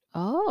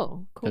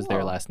 Oh, cool. Because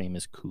their last name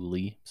is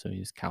Cooley, so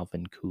he's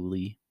Calvin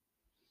Cooley.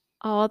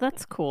 Oh,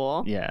 that's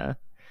cool. Yeah.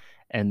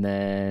 And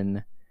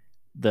then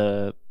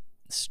the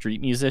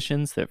street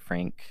musicians that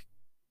Frank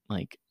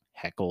like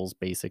heckles,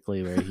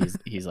 basically, where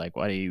he's like,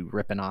 what are you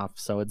ripping off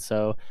so and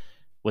so,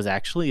 was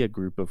actually a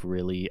group of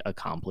really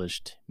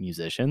accomplished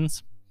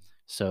musicians.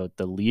 So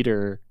the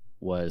leader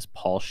was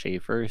Paul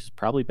Schaefer, who's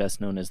probably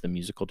best known as the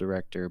musical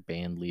director,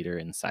 band leader,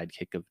 and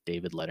sidekick of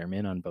David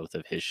Letterman on both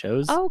of his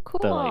shows. Oh, cool.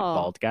 The like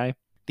bald guy.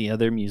 The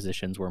other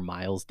musicians were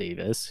Miles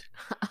Davis,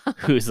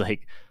 who's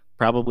like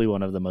probably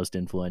one of the most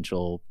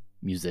influential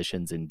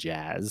musicians in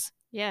jazz.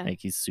 Yeah. Like,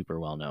 he's super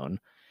well known.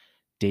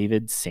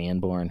 David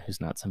Sanborn,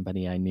 who's not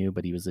somebody I knew,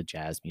 but he was a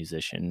jazz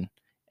musician.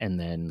 And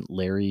then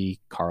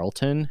Larry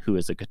Carlton, who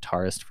is a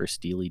guitarist for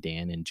Steely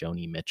Dan and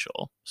Joni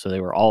Mitchell. So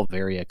they were all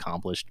very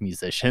accomplished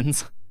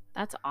musicians.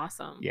 That's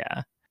awesome.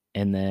 Yeah.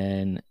 And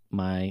then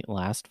my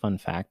last fun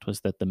fact was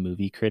that the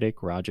movie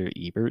critic Roger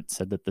Ebert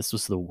said that this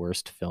was the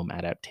worst film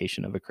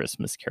adaptation of A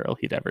Christmas Carol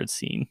he'd ever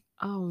seen.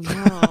 Oh,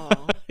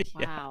 no.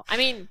 Yeah. Wow. I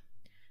mean,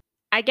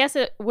 I guess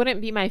it wouldn't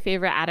be my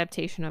favorite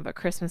adaptation of A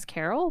Christmas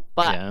Carol,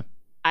 but Yeah.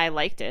 I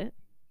liked it.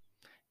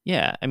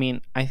 Yeah. I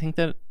mean, I think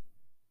that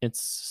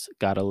it's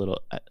got a little,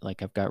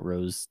 like, I've got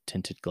rose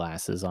tinted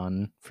glasses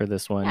on for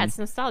this one. Yeah, it's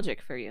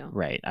nostalgic for you.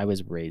 Right. I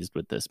was raised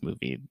with this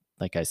movie.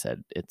 Like I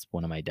said, it's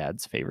one of my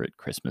dad's favorite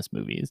Christmas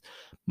movies.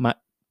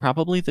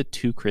 Probably the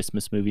two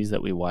Christmas movies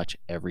that we watch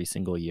every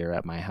single year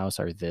at my house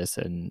are this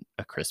and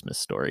A Christmas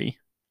Story.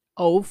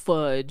 Oh,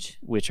 fudge.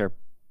 Which are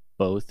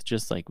both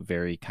just like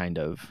very kind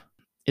of,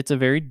 it's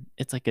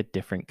like a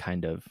different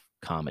kind of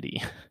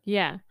comedy.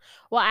 Yeah.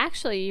 Well,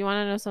 actually, you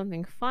want to know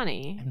something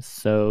funny? I'm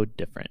so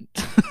different.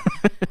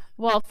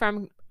 Well,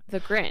 from The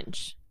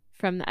Grinch,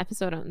 from the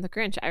episode on The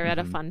Grinch, I read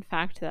a Mhm. fun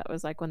fact that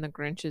was like when the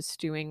Grinch is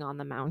stewing on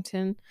the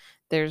mountain,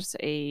 there's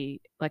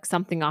a like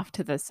something off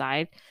to the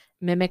side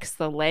mimics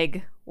the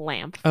leg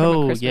lamp from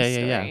Oh, A Christmas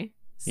yeah. Story.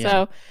 Yeah.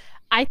 So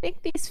I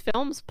think these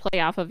films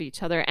play off of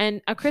each other,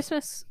 and A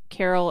Christmas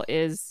Carol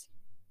is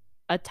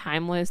a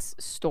timeless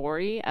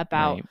story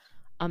about Right.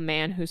 a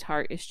man whose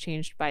heart is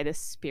changed by the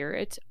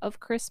spirit of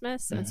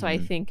Christmas. And so I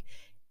Mhm. think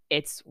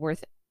it's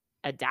worth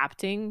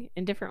adapting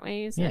in different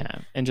ways. And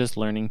Yeah. And just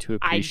learning to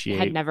I appreciate.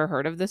 had never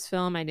heard of this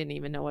film. I didn't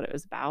even know what it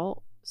was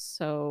about.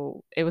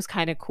 So it was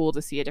kind of cool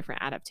to see a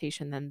different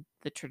adaptation than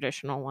the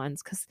traditional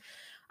ones, because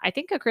I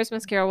think A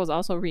Christmas Carol was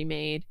also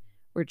remade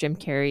where Jim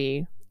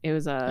Carrey. It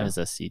was It a was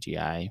a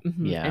CGI.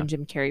 mhm, Yeah. and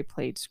Jim Carrey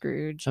played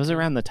Scrooge. It was and-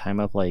 around the time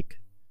of like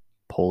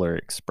Polar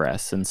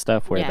Express and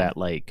stuff where Yeah. that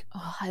like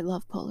Oh, I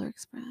love Polar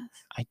Express.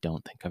 I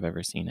don't think I've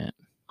ever seen it.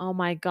 Oh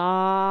my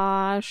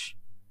gosh,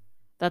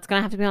 that's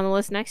gonna have to be on the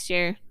list next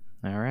year.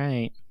 All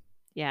right.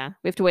 Yeah,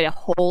 we have to wait a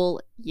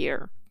whole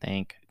year.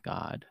 Thank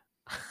God.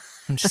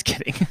 I'm just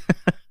kidding.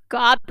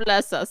 God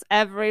bless us,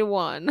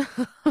 everyone.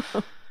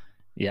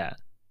 Yeah.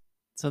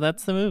 So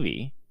that's the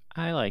movie.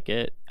 I like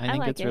it. I think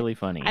like it's it. really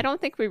funny. I don't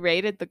think we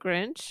rated The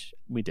Grinch,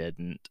 We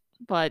didn't.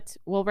 but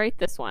we'll rate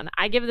this one.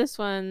 I give this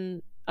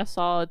one a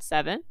solid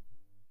 7.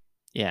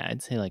 Yeah,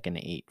 I'd say like an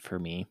 8 for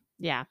me.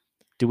 Yeah.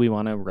 Do we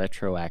want to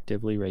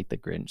retroactively rate The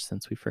Grinch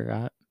since we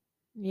forgot?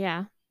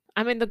 Yeah.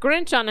 I mean, The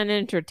Grinch on an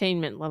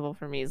entertainment level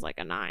for me is like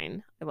a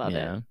 9. I love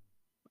it.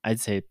 I'd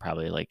say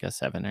probably like a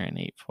 7 or an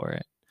 8 for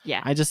it.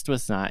 Yeah. I just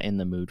was not in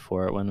the mood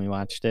for it when we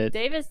watched it.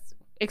 Davis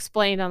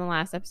explained on the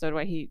last episode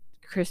why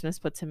Christmas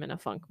puts him in a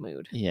funk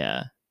mood.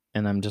 Yeah.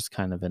 And I'm just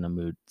kind of in a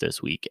mood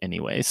this week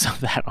anyway. So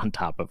that on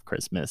top of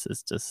Christmas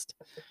is just,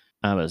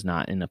 I was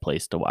not in a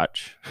place to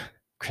watch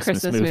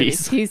Christmas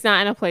movies. He's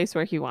not in a place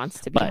where he wants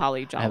to be But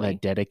holly I have a jolly.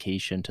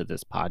 dedication to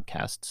this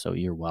podcast, so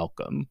you're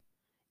welcome.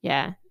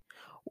 Yeah.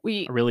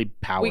 I really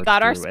powered We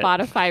got our through it.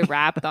 Spotify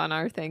wrapped on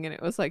our thing, and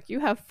it was like, you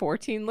have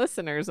 14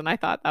 listeners, and I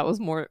thought that was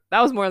more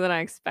than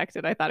I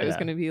expected. I thought it was Yeah.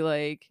 going to be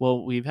like,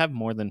 Well, we've had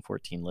more than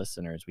 14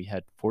 listeners. We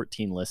had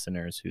 14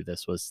 listeners who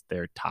this was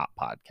their top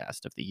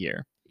podcast of the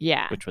year,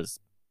 yeah. which was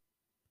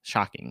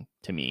shocking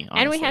to me,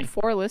 honestly. And we had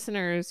 4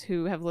 listeners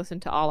who have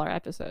listened to all our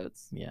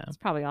episodes. Yeah, It's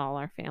probably all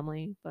our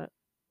family, but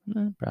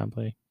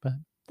probably, but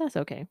that's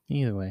okay.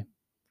 either way.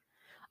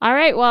 All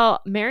right.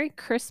 Well, Merry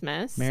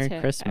Christmas Merry to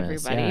Christmas,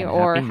 everybody, yeah,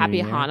 or Happy New Happy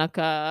Year.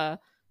 Hanukkah,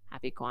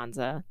 Happy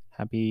Kwanzaa.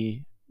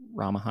 Happy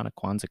Ramahana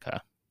Kwanzaa.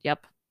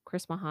 Yep.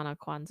 Chris Mahana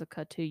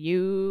Kwanzaa to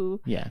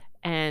you. Yeah,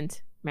 And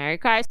Merry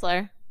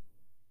Chrysler.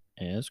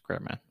 is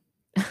Christmas.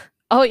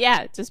 Oh,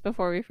 yeah. Just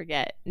before we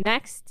forget,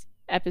 next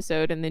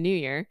episode in the new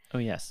year Oh,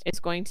 yes. is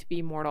going to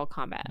be Mortal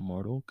Kombat.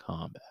 Mortal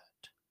Kombat.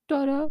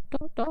 Da, da,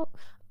 da, da.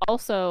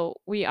 Also,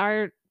 we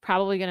are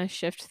probably going to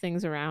shift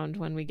things around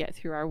when we get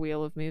through our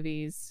wheel of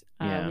movies.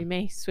 Yeah. We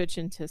may switch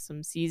into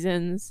some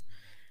seasons.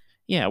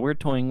 Yeah, we're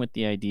toying with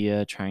the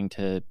idea, trying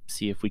to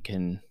see if we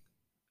can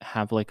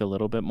have like a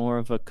little bit more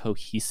of a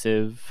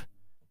cohesive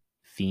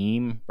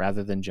theme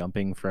rather than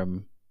jumping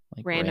from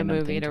like Random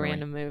movie thing to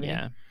random movie.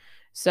 Yeah.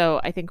 So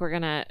I think we're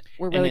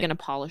really it- gonna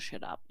polish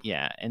it up.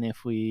 Yeah, and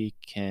if we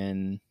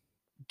can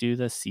do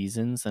the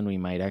seasons, then we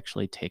might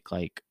actually take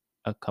like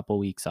a couple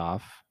weeks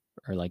off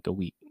or like a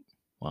week.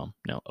 Well,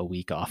 no, a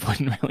week off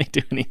wouldn't really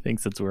do anything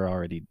since we're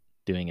already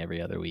doing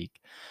every other week.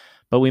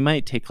 But we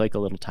might take like a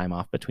little time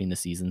off between the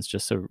seasons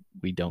just so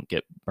we don't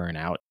get burnt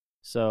out.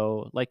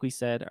 So, like we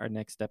said, our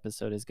next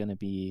episode is going to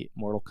be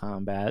Mortal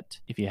Kombat.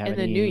 If you have In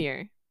the any new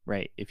year.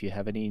 Right. If you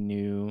have any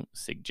new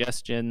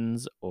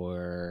suggestions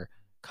or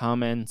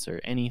comments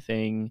or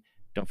anything,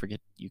 don't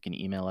forget you can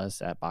email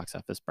us at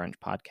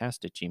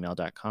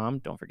boxofficebrunchpodcast@gmail.com.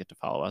 Don't forget to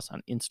follow us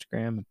on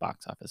Instagram,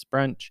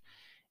 boxofficebrunch,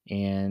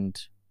 and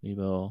we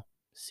will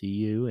see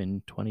you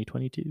in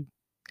 2022.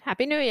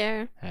 Happy New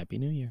Year. Happy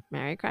New Year.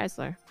 Merry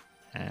Chrysler.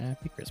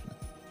 Happy Christmas.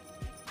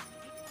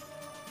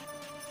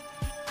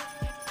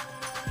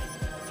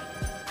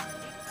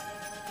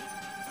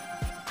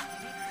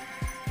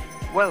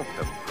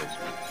 Welcome,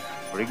 Christmas.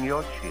 Bring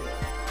your cheer.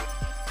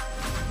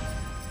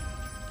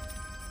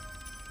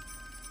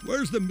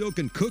 Where's the milk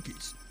and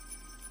cookies?